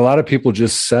 And a lot of people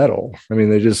just settle. I mean,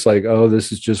 they just oh,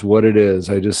 this is just what it is.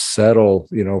 I just settle,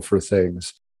 for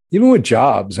things. Even with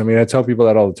jobs. I mean, I tell people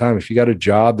that all the time. If you got a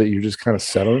job that you're just kind of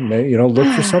settling,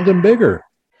 look for something bigger.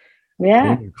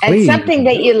 Yeah. And something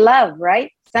that you love,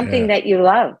 right? Something that you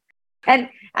love. And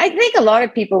I think a lot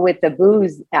of people with the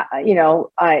booze,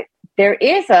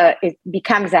 it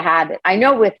becomes a habit. I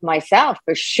know with myself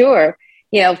for sure,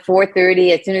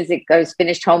 4:30, as soon as it goes,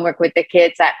 finished homework with the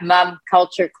kids, that mom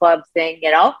culture club thing,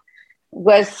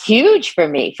 was huge for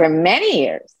me for many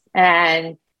years.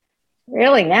 And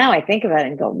really now I think about it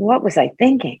and go, what was I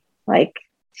thinking?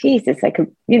 Jesus,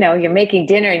 you're making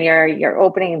dinner and you're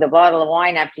opening the bottle of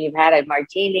wine after you've had a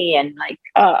martini and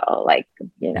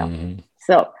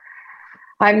So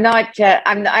I'm not,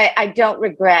 I don't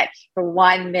regret for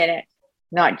 1 minute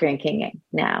not drinking it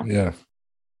now. Yeah.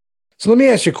 So let me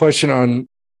ask you a question on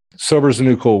Sober is the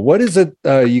New Cool. What is it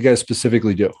you guys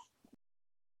specifically do?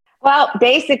 Well,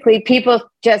 basically people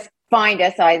just find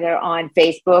us either on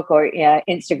Facebook or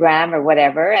Instagram or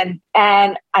whatever.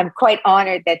 And I'm quite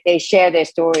honored that they share their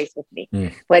stories with me,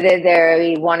 whether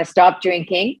they want to stop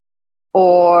drinking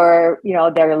or,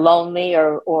 they're lonely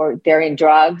or they're in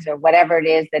drugs or whatever it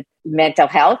is, that mental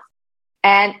health.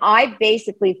 And I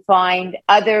basically find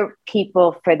other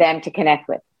people for them to connect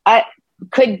with.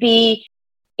 Could be,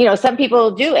 some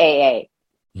people do AA.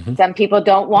 Mm-hmm. Some people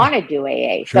don't want to do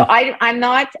AA. Sure. So I'm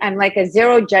like a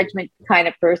zero judgment kind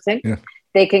of person. Yeah.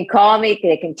 They can call me,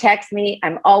 they can text me.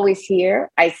 I'm always here.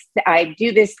 I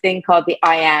do this thing called the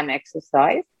I Am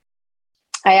exercise.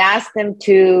 I ask them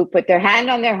to put their hand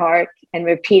on their heart and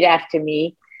repeat after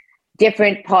me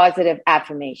different positive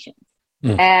affirmations.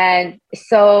 And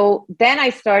so then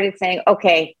I started saying,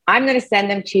 okay, I'm going to send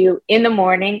them to you in the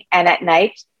morning and at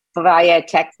night via a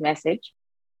text message.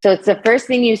 So it's the first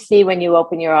thing you see when you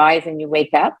open your eyes and you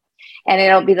wake up. And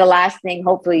it'll be the last thing,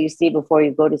 hopefully, you see before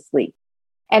you go to sleep.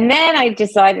 And then I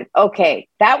decided, okay,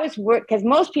 that was work. Because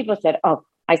most people said, oh,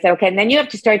 I said, okay. And then you have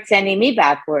to start sending me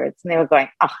backwards. And they were going,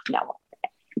 oh, no.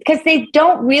 Because they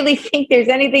don't really think there's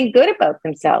anything good about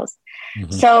themselves.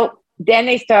 Mm-hmm. So then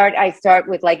I start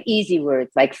with easy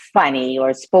words like funny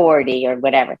or sporty or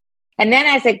whatever. And then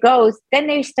as it goes, then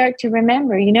they start to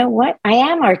remember, you know what? I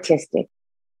am artistic.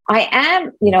 I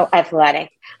am,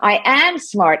 athletic. I am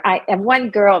smart. I have one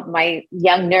girl, my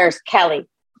young nurse, Kelly.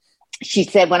 She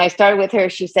said, when I started with her,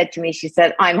 she said to me,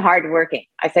 I'm hardworking.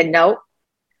 I said, no.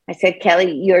 I said,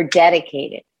 Kelly, you're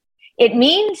dedicated. It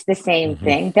means the same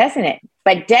thing, doesn't it?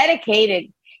 But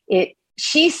dedicated,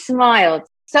 she smiled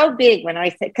so big when I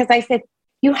said, because I said,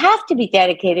 you have to be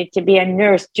dedicated to be a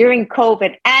nurse during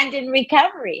COVID and in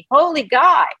recovery. Holy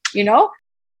God,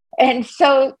 And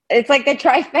so it's like the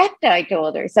trifecta, I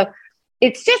told her. So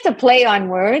it's just a play on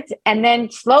words. And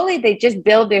then slowly they just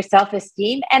build their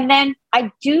self-esteem. And then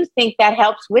I do think that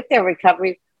helps with their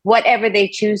recovery, whatever they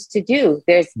choose to do.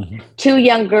 There's two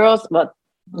young girls, well,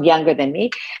 younger than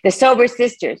me, the Sober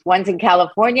Sisters. One's in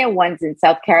California, one's in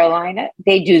South Carolina.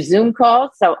 They do Zoom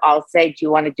calls. So I'll say, do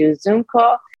you want to do a Zoom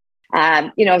call?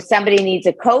 If somebody needs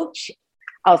a coach,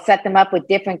 I'll set them up with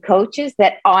different coaches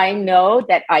that I know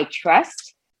that I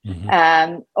trust.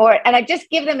 And I just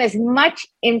give them as much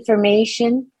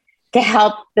information to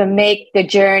help them make the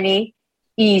journey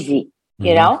easy,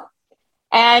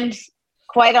 and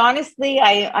quite honestly,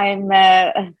 I'm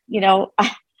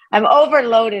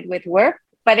overloaded with work,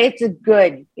 but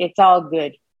it's all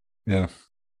good. Yeah.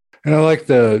 And I like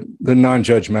the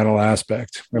non-judgmental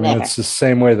aspect. I mean, it's the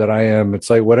same way that I am. It's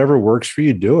like, whatever works for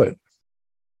you, do it.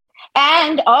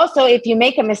 And also, if you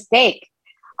make a mistake,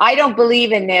 I don't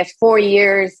believe in this 4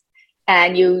 years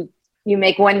and you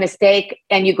make one mistake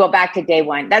and you go back to day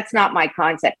one. That's not my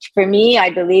concept. For me, I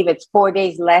believe it's 4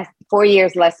 days less 4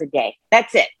 years less a day.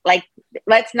 That's it. Like,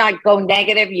 let's not go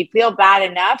negative. You feel bad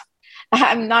enough.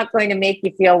 I'm not going to make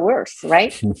you feel worse,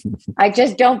 right? I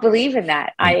just don't believe in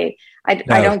that. I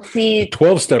don't see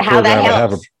 12-step how that program.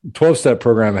 helps. 12-step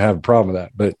program. I have a problem with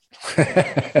that, but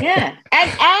Yeah.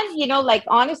 And, you know, like,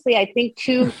 honestly, I think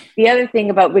too, the other thing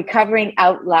about recovering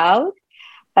out loud,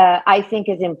 I think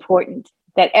is important,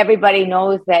 that everybody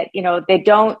knows that, you know, they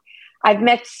don't, I've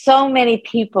met so many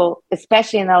people,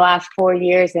 especially in the last 4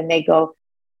 years, and they go,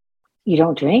 you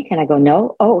don't drink? And I go,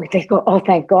 no. Oh, they go, oh,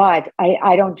 thank God.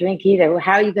 I don't drink either.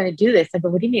 How are you going to do this? I go,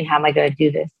 what do you mean? How am I going to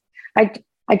do this?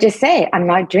 I just say, I'm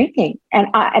not drinking.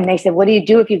 And they said, what do you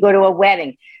do if you go to a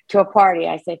wedding, to a party?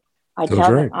 I said, I Don't tell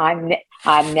drink. them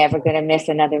I'm never going to miss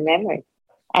another memory.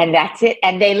 And that's it.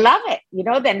 And they love it. You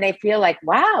know, then they feel like,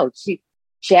 wow, she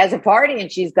has a party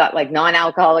and she's got like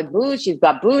non-alcoholic booze. She's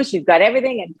got booze. She's got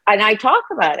everything. And I talk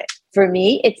about it. For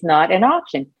me, it's not an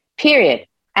option, period.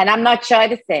 And I'm not shy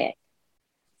to say it.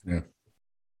 Yeah.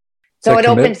 So it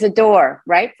opens the door,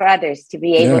 right, for others to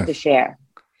be able to share.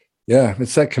 Yeah,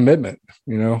 it's that commitment.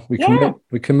 You know,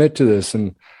 we commit to this,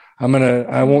 and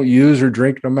I won't use or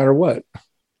drink no matter what.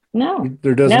 No,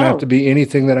 there doesn't have to be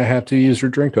anything that I have to use or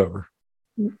drink over.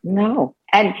 No.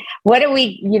 And what do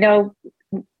we, you know,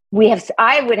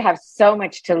 I would have so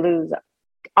much to lose,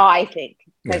 I think,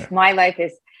 because my life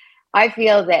is, I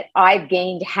feel that I've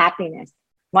gained happiness.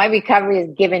 My recovery has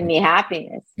given me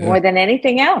happiness more than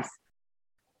anything else.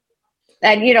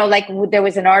 And, you know, like, there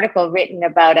was an article written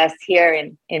about us here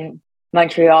in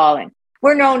Montreal, and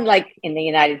we're known, like, in the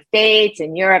United States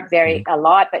and Europe a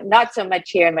lot, but not so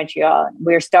much here in Montreal.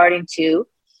 We're starting to.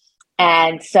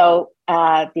 And so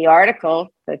the article,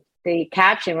 the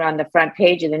caption on the front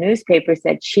page of the newspaper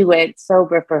said she went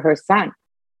sober for her son.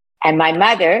 And my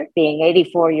mother, being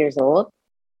 84 years old,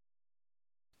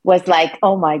 was like,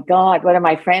 oh my God, what are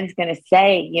my friends going to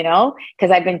say? You know, because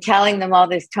I've been telling them all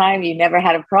this time, you never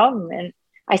had a problem. And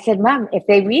I said, Mom, if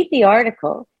they read the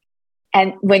article,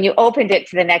 and when you opened it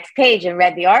to the next page and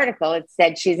read the article, it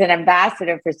said she's an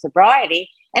ambassador for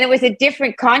sobriety. And it was a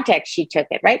different context she took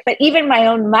it, right? But even my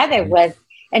own mother was,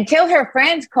 until her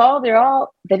friends called her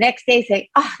all the next day saying,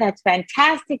 oh, that's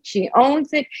fantastic. She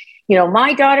owns it. You know,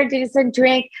 my daughter doesn't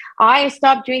drink. I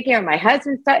stopped drinking, or my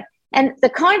husband stopped. And the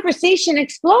conversation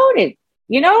exploded,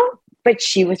 you know, but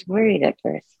she was worried at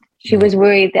first. She was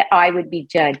worried that I would be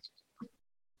judged,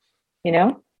 you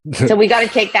know? So we got to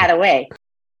take that away.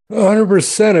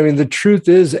 100%. I mean, the truth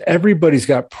is everybody's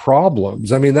got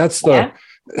problems. I mean, that's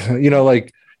you know,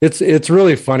 like, it's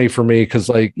really funny for me because,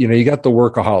 like, you know, you got the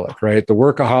workaholic, right? The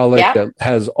workaholic that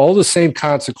has all the same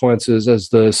consequences as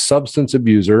the substance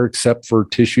abuser, except for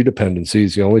tissue dependency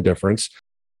is the only difference.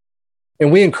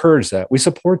 And we encourage that. We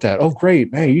support that. Oh,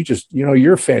 great, man.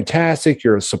 You're fantastic.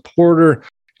 You're a supporter,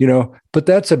 you know, but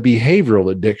that's a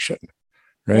behavioral addiction,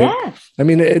 right? Yeah. I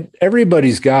mean,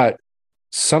 everybody's got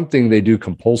something they do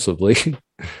compulsively,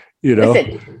 you know.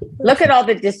 Listen, look at all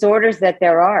the disorders that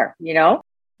there are, you know,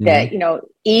 that, you know,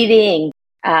 eating,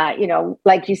 you know,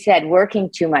 like you said,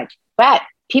 working too much. But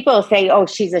people say, oh,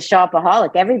 she's a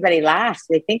shopaholic. Everybody laughs.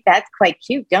 They think that's quite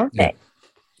cute, don't they?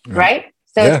 Right?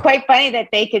 So it's quite funny that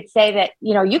they could say that,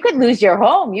 you know, you could lose your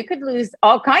home. You could lose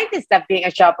all kinds of stuff being a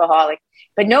shopaholic.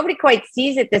 But nobody quite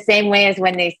sees it the same way as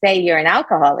when they say you're an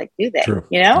alcoholic, do they? True.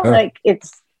 You know, like, it's,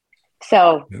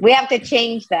 so we have to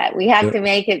change that. We have to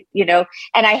make it, you know,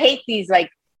 and I hate these,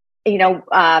 like, you know,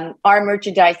 our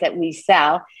merchandise that we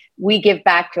sell, we give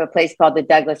back to a place called the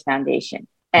Douglas Foundation.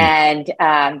 And,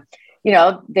 you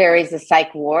know, there is a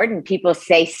psych ward, and people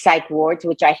say psych wards,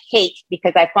 which I hate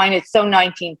because I find it so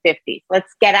 1950s.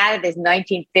 Let's get out of this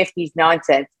 1950s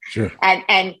nonsense. Sure.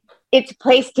 And it's a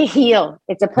place to heal.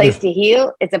 It's a place to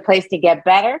heal. It's a place to get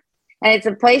better. And it's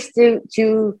a place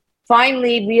to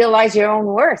finally realize your own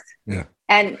worth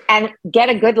and get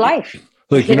a good life.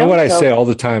 Look, you know what I say all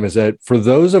the time is that for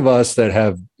those of us that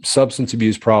have substance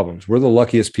abuse problems, we're the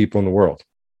luckiest people in the world.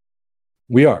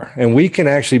 We are. And we can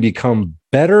actually become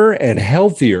better and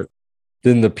healthier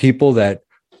than the people that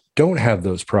don't have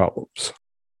those problems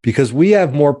because we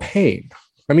have more pain.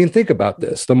 I mean, think about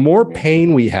this. The more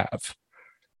pain we have,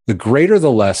 the greater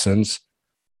the lessons.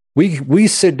 We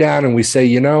sit down and we say,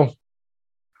 you know,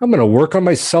 I'm going to work on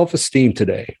my self-esteem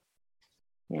today.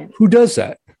 Yeah. Who does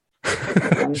that?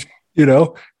 You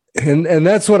know, and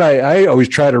that's what I always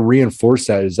try to reinforce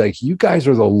that is like, you guys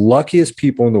are the luckiest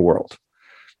people in the world.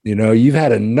 You know, you've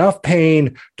had enough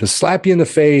pain to slap you in the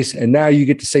face. And now you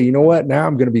get to say, you know what? Now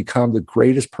I'm going to become the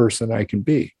greatest person I can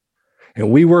be. And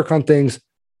we work on things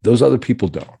those other people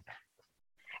don't.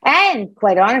 And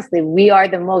quite honestly, we are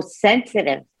the most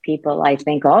sensitive people, I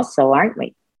think, also, aren't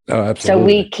we? Oh, So absolutely.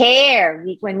 we care.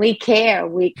 When we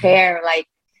care like,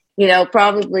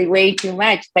 probably way too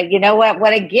much. But you know what?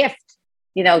 What a gift,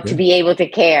 Yeah. to be able to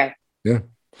care Yeah.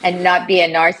 and not be a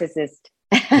narcissist.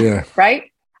 Yeah. Right?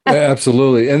 Yeah,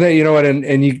 absolutely. And then, you know what,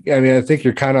 and you, I mean, I think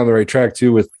you're kind of on the right track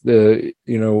too with the,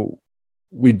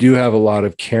 we do have a lot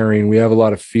of caring. We have a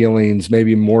lot of feelings,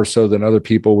 maybe more so than other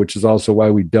people, which is also why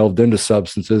we delved into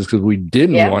substances, because we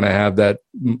didn't want to have that,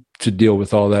 to deal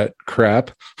with all that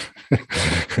crap.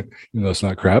 It's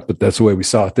not crap, but that's the way we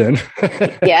saw it then.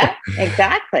 Yeah,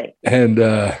 exactly. And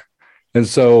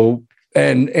so,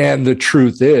 and the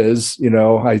truth is,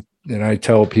 I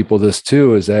tell people this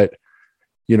too, is that,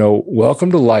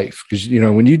 welcome to life. Because,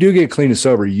 when you do get clean and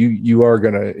sober, you are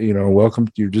going to, welcome,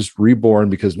 you're just reborn,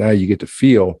 because now you get to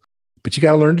feel, but you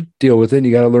got to learn to deal with it. And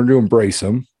you got to learn to embrace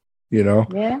them, Yeah.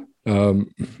 And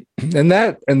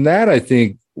that I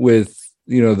think with,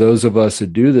 those of us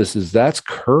that do this, that's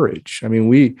courage. I mean,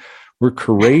 we're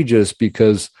courageous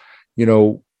because,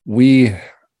 we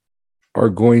are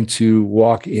going to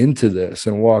walk into this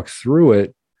and walk through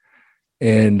it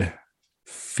and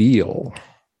feel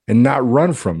and not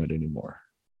run from it anymore.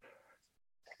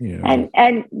 And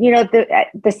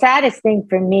the saddest thing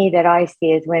for me that I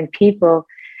see is when people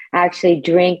actually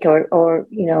drink or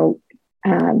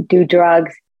do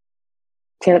drugs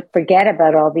to forget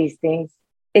about all these things.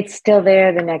 It's still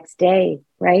there the next day,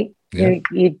 right? Yeah.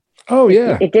 Oh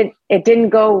yeah. It didn't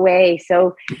go away.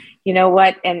 So you know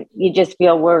what? And you just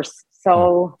feel worse.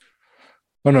 So.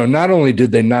 Oh no! Not only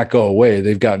did they not go away,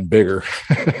 they've gotten bigger.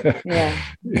 Yeah,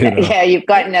 yeah. You've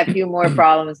gotten a few more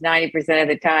problems 90% of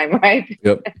the time, right?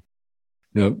 Yep.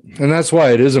 And that's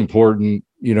why it is important.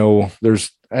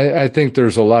 I think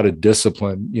there's a lot of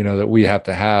discipline, that we have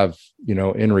to have,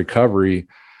 in recovery.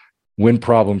 When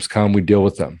problems come, we deal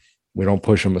with them. We don't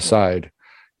push them aside,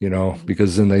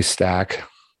 because then they stack.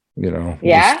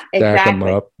 Yeah, stack them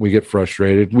up. We get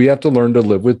frustrated. We have to learn to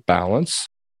live with balance,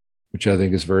 which I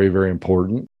think is very, very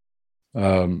important.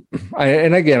 And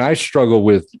again, I struggle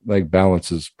with, like,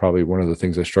 balance is probably one of the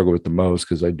things I struggle with the most,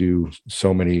 because I do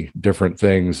so many different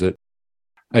things that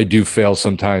I do fail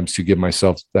sometimes to give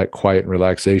myself that quiet and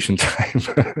relaxation time.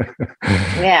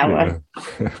 Yeah. Well,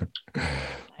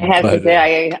 I have to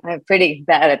say, I'm pretty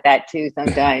bad at that too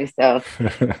sometimes. So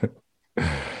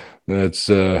that's,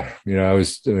 I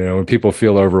was, when people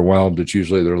feel overwhelmed, it's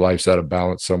usually their life's out of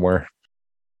balance somewhere.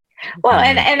 Well,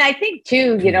 and I think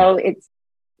too, it's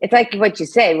like what you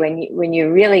say, when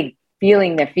you're really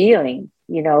feeling the feelings,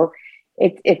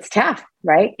 it's tough,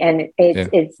 right? And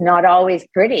it's not always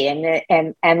pretty,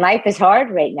 and life is hard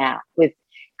right now with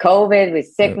COVID, with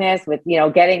sickness, with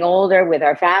getting older, with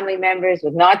our family members,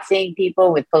 with not seeing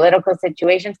people, with political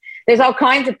situations. There's all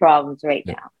kinds of problems right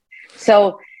now.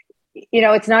 So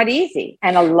it's not easy,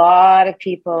 and a lot of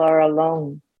people are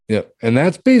alone. Yeah, and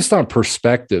that's based on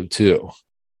perspective too.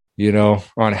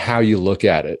 On how you look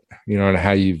at it, and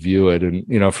how you view it.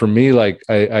 And, for me, like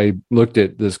I looked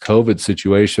at this COVID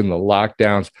situation, the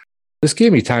lockdowns, this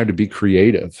gave me time to be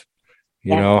creative.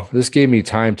 This gave me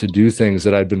time to do things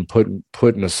that I'd been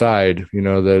putting aside,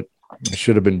 that I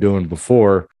should have been doing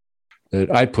before,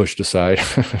 that I pushed aside.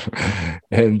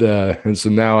 and so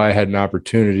now I had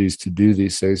opportunities to do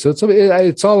these things. So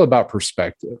it's all about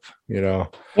perspective,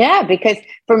 Yeah, because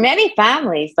for many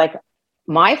families, like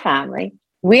my family,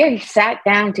 we sat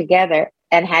down together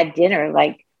and had dinner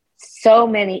like so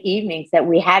many evenings that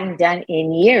we hadn't done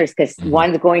in years, because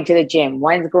one's going to the gym,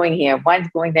 one's going here, one's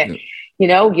going there.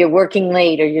 You're working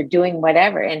late or you're doing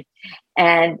whatever.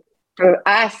 And for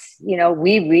us,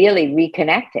 we really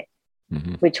reconnected,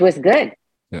 which was good.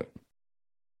 Yeah.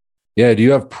 Yeah. Do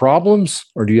you have problems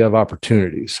or do you have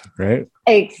opportunities? Right.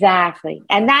 Exactly.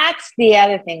 And that's the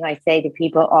other thing I say to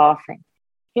people often.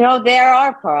 There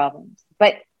are problems,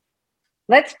 but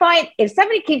let's find, if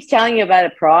somebody keeps telling you about a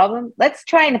problem, let's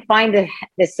try and find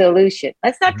the solution.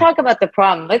 Let's not talk about the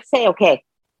problem. Let's say, okay,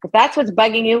 if that's what's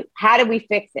bugging you, how do we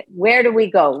fix it? Where do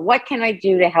we go? What can I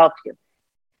do to help you?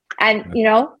 And,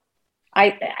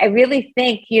 I really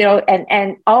think,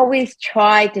 and always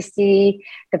try to see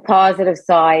the positive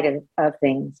side of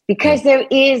things, because there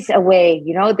is a way,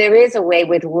 there is a way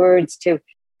with words to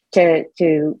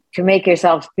make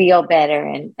yourself feel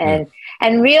better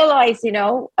and realize,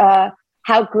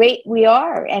 how great we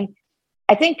are. And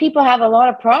I think people have a lot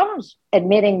of problems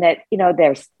admitting that,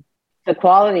 there's the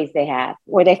qualities they have,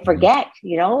 or they forget,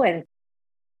 and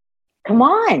come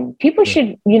on, people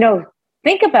should,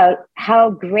 think about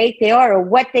how great they are, or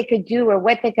what they could do, or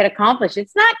what they could accomplish.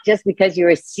 It's not just because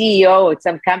you're a CEO at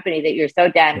some company that you're so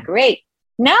damn great.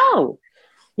 No,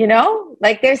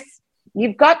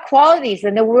 you've got qualities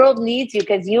and the world needs you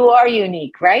because you are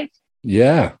unique, right?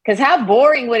 Yeah. Because how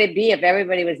boring would it be if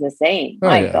everybody was the same? Oh,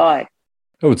 My yeah. God.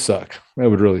 That would suck. That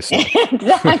would really suck.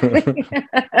 Exactly.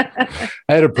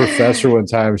 I had a professor one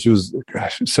time. She was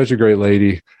such a great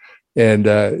lady.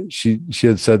 And she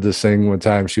had said this thing one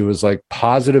time. She was like,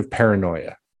 positive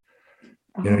paranoia.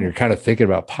 You know, and you're kind of thinking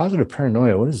about positive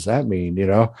paranoia. What does that mean? You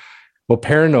know, well,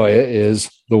 paranoia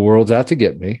is the world's out to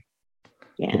get me.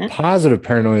 Yeah. Positive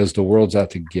paranoia is the world's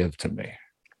out to give to me.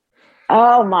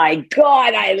 Oh my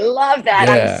God, I love that.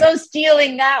 Yeah. I'm so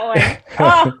stealing that one.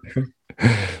 Oh,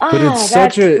 But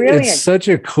brilliant. it's such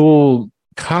a cool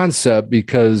concept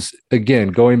because, again,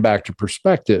 going back to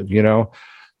perspective, you know,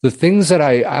 the things that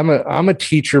I'm a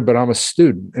teacher, but I'm a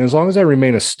student. And as long as I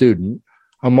remain a student,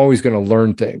 I'm always going to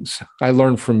learn things. I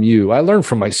learn from you. I learn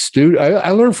from my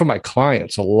I learn from my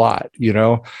clients a lot, you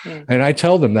know, and I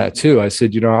tell them that too. I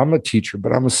said, you know, I'm a teacher,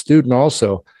 but I'm a student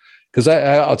also. Because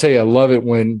I'll tell you, I love it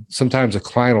when sometimes a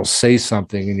client will say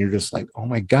something and you're just like, oh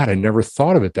my God, I never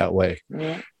thought of it that way.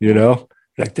 Yeah. You know,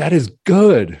 like that is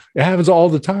good. It happens all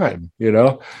the time, you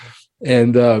know,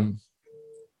 and the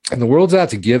world's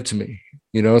out to give to me,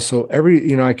 you know, so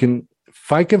you know,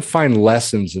 if I can find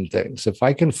lessons in things, if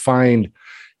I can find,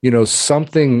 you know,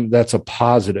 something that's a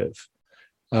positive,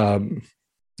 then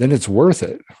it's worth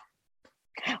it.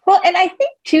 Well, and I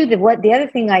think too, that the other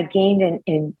thing I gained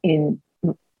in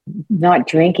not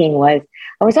drinking was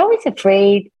I was always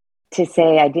afraid to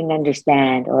say I didn't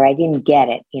understand or I didn't get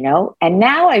it, you know? And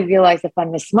now I realize if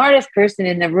I'm the smartest person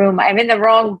in the room, I'm in the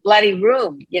wrong bloody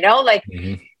room, you know? Like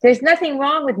there's nothing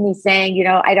wrong with me saying, you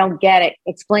know, I don't get it.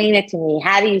 Explain it to me.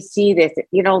 How do you see this?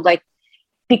 You know, like,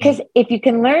 because if you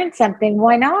can learn something,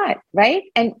 why not? Right.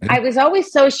 And I was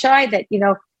always so shy that, you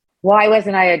know, why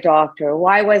wasn't I a doctor?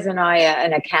 Why wasn't I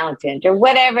an accountant or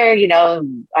whatever, you know,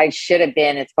 I should have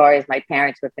been as far as my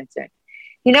parents were concerned.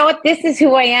 You know what? This is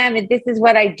who I am. And this is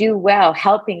what I do well,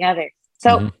 helping others.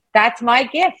 So that's my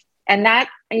gift. And that,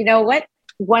 you know what,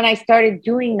 when I started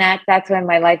doing that, that's when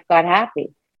my life got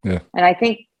happy. Yeah. And I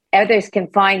think others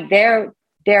can find their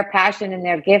passion and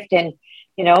their gift and,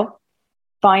 you know,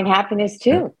 find happiness too.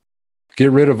 Yeah.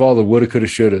 Get rid of all the woulda, coulda,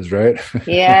 shouldas, right?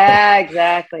 Yeah,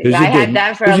 exactly. I had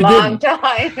that for a long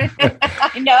time.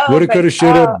 I know. Woulda, coulda,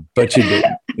 shoulda, but you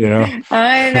didn't, you know?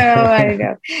 I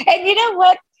know. And you know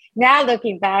what? Now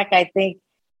looking back, I think,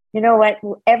 you know what?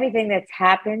 Everything that's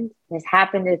happened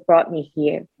has brought me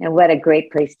here. And what a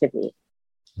great place to be.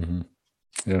 Mm-hmm.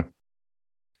 Yeah.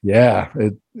 Yeah.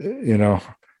 You know,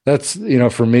 that's, you know,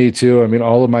 for me too. I mean,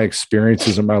 all of my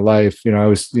experiences in my life, you know,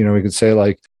 we could say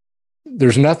like,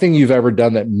 there's nothing you've ever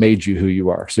done that made you who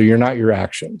you are. So you're not your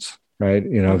actions, right?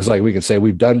 You know, because like we can say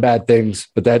we've done bad things,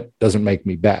 but that doesn't make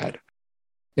me bad.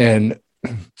 And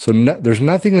so there's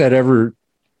nothing that ever,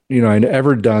 you know, I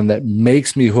ever done that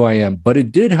makes me who I am, but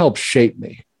it did help shape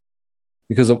me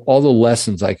because of all the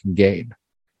lessons I can gain.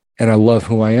 And I love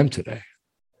who I am today.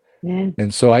 Yeah.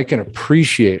 And so I can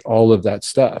appreciate all of that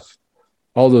stuff,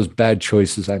 all those bad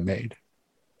choices I made.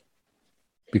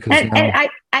 Because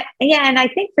and I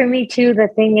think for me too, the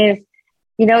thing is,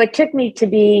 you know, it took me to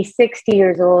be 60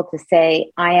 years old to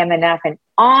say I am enough and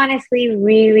honestly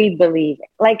really believe it.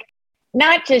 Like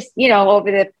not just, you know, over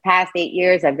the past 8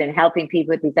 years, I've been helping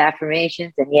people with these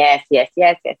affirmations and yes.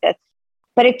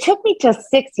 But it took me till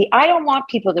 60. I don't want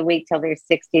people to wait till they're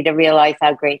 60 to realize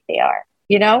how great they are,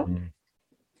 you know?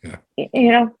 Yeah.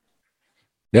 You know?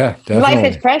 Yeah, definitely. Life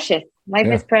is precious. Life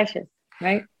is precious,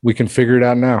 right? We can figure it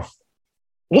out now.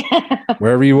 Yeah.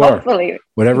 Wherever you are. Hopefully.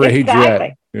 Whatever age you're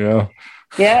at, you know?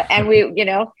 Yeah. And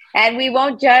we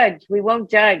won't judge. We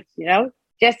won't judge, you know?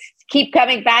 Just keep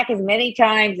coming back as many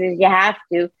times as you have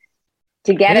to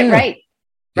get it right.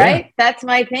 Right? Yeah. That's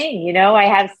my thing. You know, I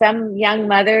have some young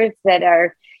mothers that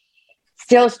are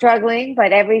still struggling,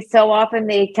 but every so often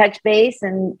they touch base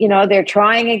and, you know, they're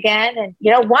trying again. And,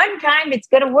 you know, one time it's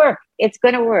going to work. It's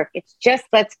going to work. It's just,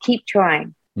 let's keep trying.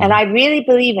 Mm-hmm. And I really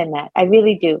believe in that. I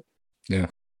really do. Yeah.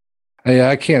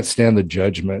 I can't stand the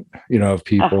judgment, you know, of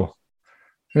people.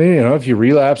 I mean, you know, if you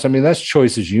relapse, I mean, that's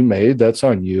choices you made. That's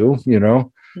on you, you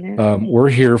know. We're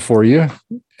here for you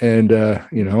and,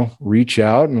 you know, reach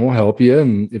out and we'll help you.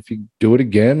 And if you do it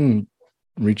again,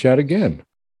 reach out again.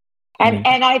 And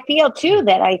I feel too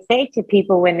that I say to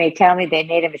people when they tell me they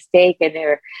made a mistake and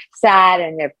they're sad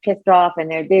and they're pissed off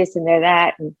and they're this and they're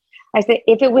that. And I say,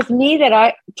 if it was me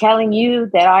telling you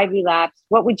that I relapsed,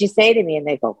 what would you say to me? And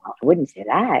they go, well, I wouldn't say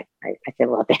that. I said,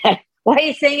 well, why are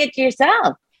you saying it to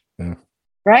yourself? Yeah.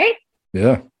 Right?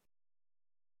 Yeah.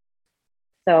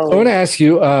 So I want to ask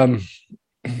you, well,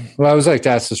 I always like to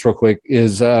ask this real quick,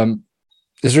 is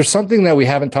there something that we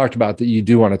haven't talked about that you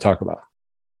do want to talk about?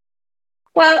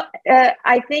 Well,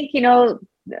 I think, you know,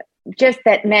 just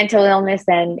that mental illness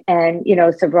and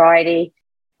sobriety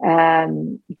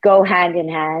go hand in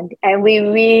hand, and we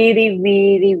really,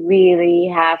 really, really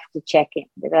have to check in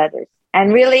with others,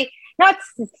 and really not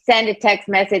send a text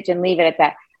message and leave it at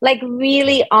that. Like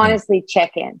really, honestly,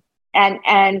 check in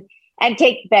and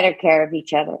take better care of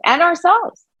each other and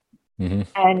ourselves. Mm-hmm.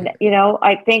 And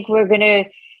I think we're gonna,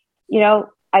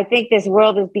 I think this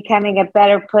world is becoming a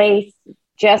better place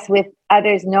just with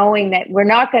others knowing that we're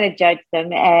not going to judge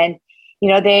them, and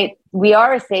we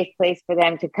are a safe place for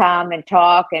them to come and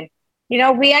talk, and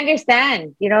we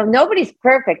understand. Nobody's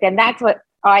perfect, and that's what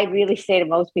I really say to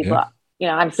most people.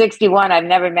 Yeah. I'm 61. I've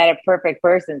never met a perfect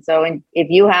person, so if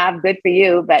you have, good for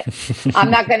you. But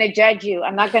I'm not going to judge you.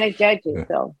 I'm not going to judge you.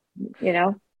 So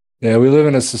Yeah, we live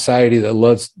in a society that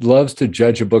loves to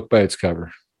judge a book by its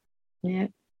cover. Yeah,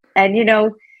 and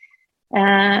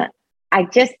I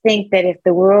just think that if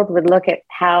the world would look at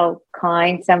how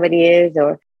kind somebody is,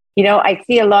 or, I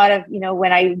see a lot of,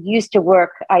 when I used to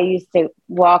work, I used to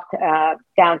walk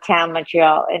downtown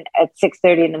Montreal at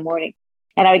 6:30 in the morning,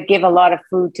 and I would give a lot of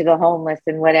food to the homeless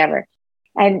and whatever.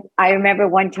 And I remember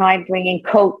one time bringing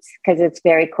coats because it's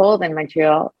very cold in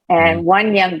Montreal. And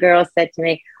one young girl said to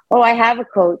me, "Oh, I have a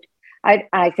coat."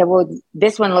 I said, "Well,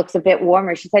 this one looks a bit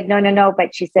warmer." She said, No.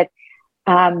 But she said,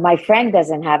 "My friend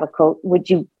doesn't have a coat. Would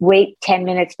you wait 10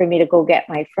 minutes for me to go get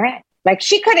my friend?" Like,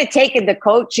 she could have taken the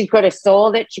coat. She could have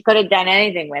sold it. She could have done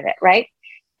anything with it, right?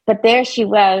 But there she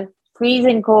was,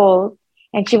 freezing cold,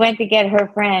 and she went to get her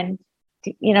friend,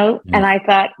 and I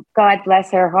thought, God bless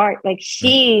her heart. Like,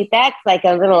 that's like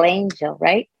a little angel,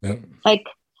 right? Yeah. Like,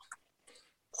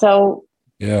 so.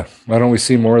 Yeah. Why don't we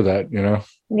see more of that,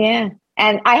 Yeah.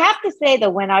 And I have to say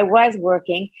that when I was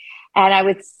working and I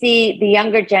would see the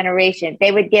younger generation,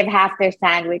 they would give half their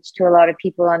sandwich to a lot of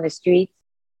people on the streets.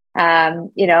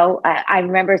 I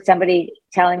remember somebody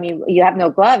telling me, "You have no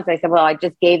gloves." I said, "Well, I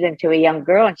just gave them to a young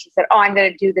girl." And she said, "Oh, I'm going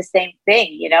to do the same thing."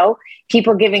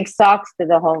 People giving socks to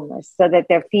the homeless so that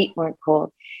their feet weren't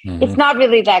cold. Mm-hmm. It's not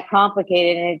really that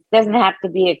complicated, and it doesn't have to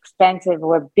be expensive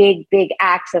or big, big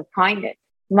acts of kindness.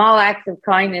 Small acts of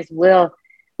kindness will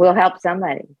help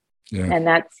somebody. Yeah. And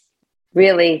that's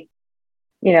really,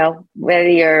 whether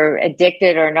you're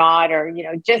addicted or not, or,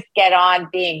 just get on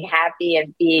being happy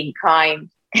and being kind.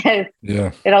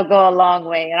 Yeah. It'll go a long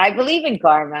way. And I believe in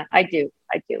karma. I do.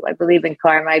 I believe in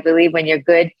karma. I believe when you're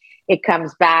good, it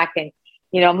comes back. And,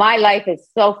 my life is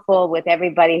so full with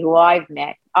everybody who I've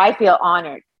met. I feel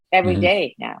honored every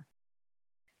day now.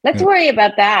 Let's worry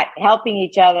about that, helping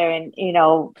each other and,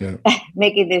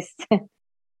 making this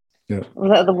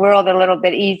the world a little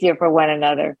bit easier for one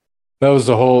another. That was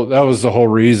the whole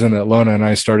reason that Lona and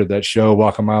I started that show,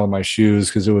 Walk a Mile in My Shoes,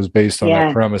 because it was based on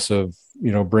that premise of,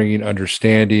 bringing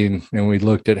understanding. And we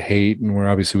looked at hate, and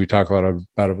we talk about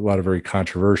a lot of very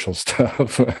controversial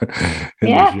stuff.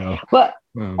 Well,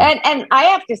 and I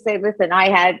have to say, listen, I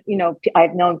had,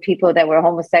 I've known people that were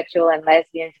homosexual and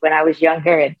lesbians when I was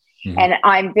younger, and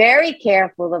I'm very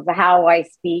careful of how I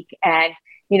speak. And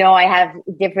I have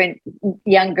different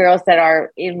young girls that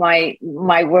are in my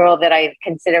world that I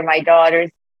consider my daughters,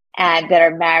 and that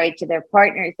are married to their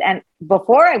partners. And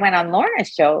before I went on Lorna's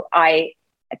show, I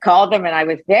called them and I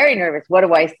was very nervous. What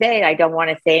do I say? I don't want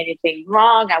to say anything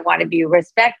wrong. I want to be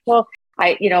respectful.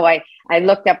 I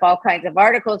looked up all kinds of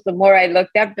articles. The more I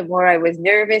looked up, the more I was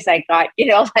nervous. I got,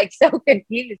 so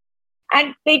confused.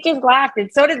 And they just laughed. And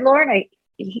so did Lorna.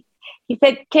 He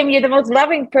said, "Kim, you're the most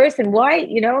loving person. Why?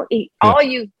 All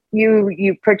you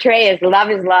portray is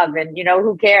love, and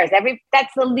who cares?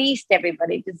 That's the least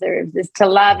everybody deserves, is to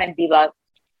love and be loved."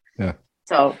 Yeah.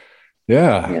 So.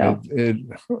 Yeah,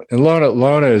 and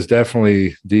Lona is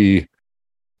definitely the.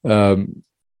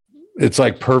 It's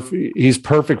like perfect. He's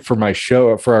perfect for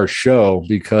our show,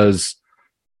 because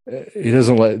he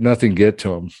doesn't let nothing get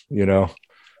to him.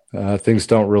 Things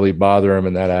don't really bother him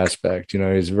in that aspect.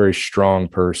 He's a very strong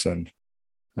person.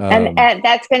 And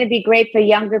that's going to be great for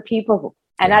younger people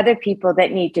and other people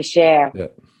that need to share. Yeah.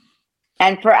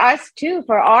 And for us too,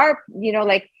 for our,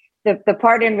 the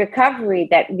part in recovery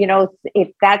that, if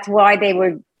that's why they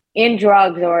were in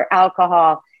drugs or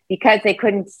alcohol, because they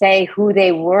couldn't say who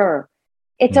they were.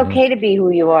 It's okay to be who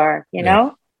you are,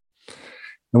 know?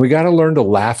 And we got to learn to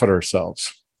laugh at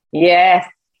ourselves. Yes.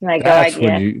 My God,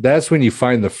 that's when you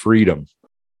find the freedom.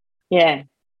 Yeah.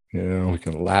 We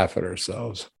can laugh at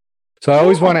ourselves. So I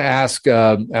always want to ask,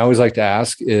 I always like to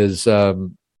ask is,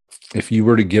 if you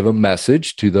were to give a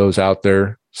message to those out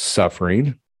there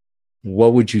suffering,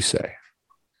 what would you say?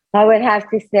 I would have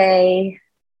to say,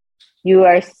 you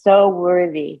are so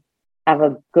worthy of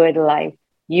a good life.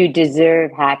 You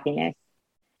deserve happiness.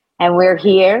 And we're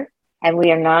here, and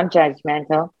we are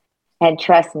non-judgmental. And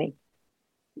trust me,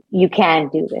 you can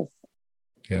do this.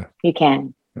 Yeah. You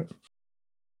can.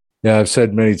 Yeah, I've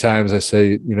said many times, I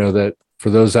say, that for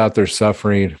those out there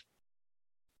suffering,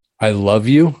 I love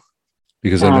you,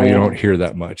 because I know you don't hear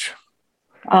that much.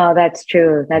 Oh, that's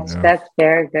true. That's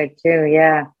very good too.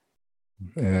 Yeah.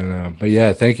 And but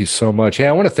yeah, thank you so much. Hey,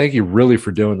 I want to thank you really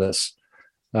for doing this.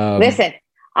 Listen,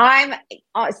 I'm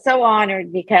so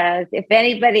honored, because if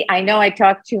anybody, I know I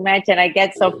talk too much and I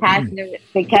get so passionate,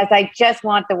 because I just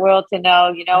want the world to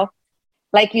know,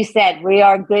 like you said, we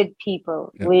are good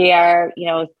people. Yeah. We are,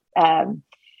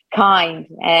 kind,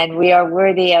 and we are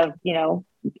worthy of,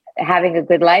 having a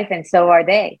good life, and so are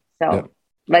they. So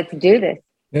let's do this.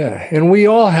 Yeah. And we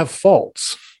all have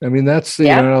faults. I mean, that's,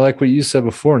 like what you said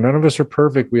before, none of us are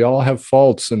perfect. We all have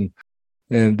faults. And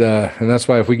that's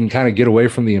why if we can kind of get away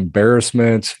from the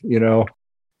embarrassment, and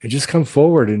just come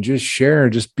forward and just share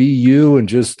and just be you, and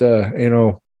just,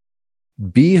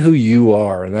 be who you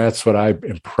are. And that's what I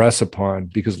impress upon,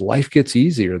 because life gets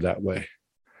easier that way.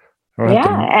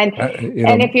 And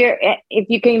if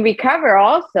you can recover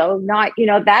also, not,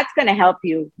 that's going to help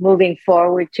you moving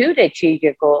forward too, to achieve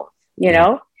your goals,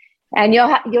 and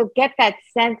you'll get that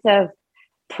sense of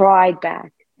pride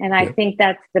back. And I think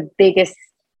that's the biggest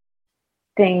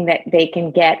thing that they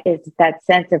can get, is that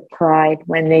sense of pride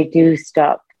when they do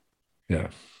stop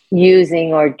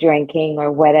using or drinking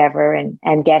or whatever,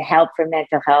 and get help for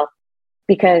mental health.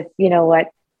 Because you know what?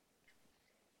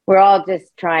 We're all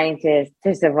just trying to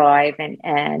survive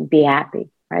and be happy,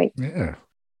 right? Yeah.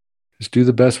 Just do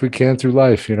the best we can through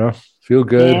life, feel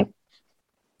good.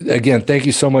 Yeah. Again, thank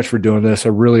you so much for doing this. I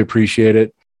really appreciate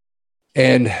it.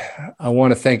 And I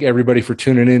want to thank everybody for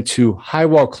tuning in to High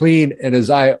While Clean. And as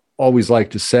I always like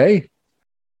to say,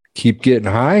 keep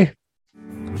getting high,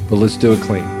 but let's do it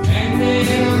clean.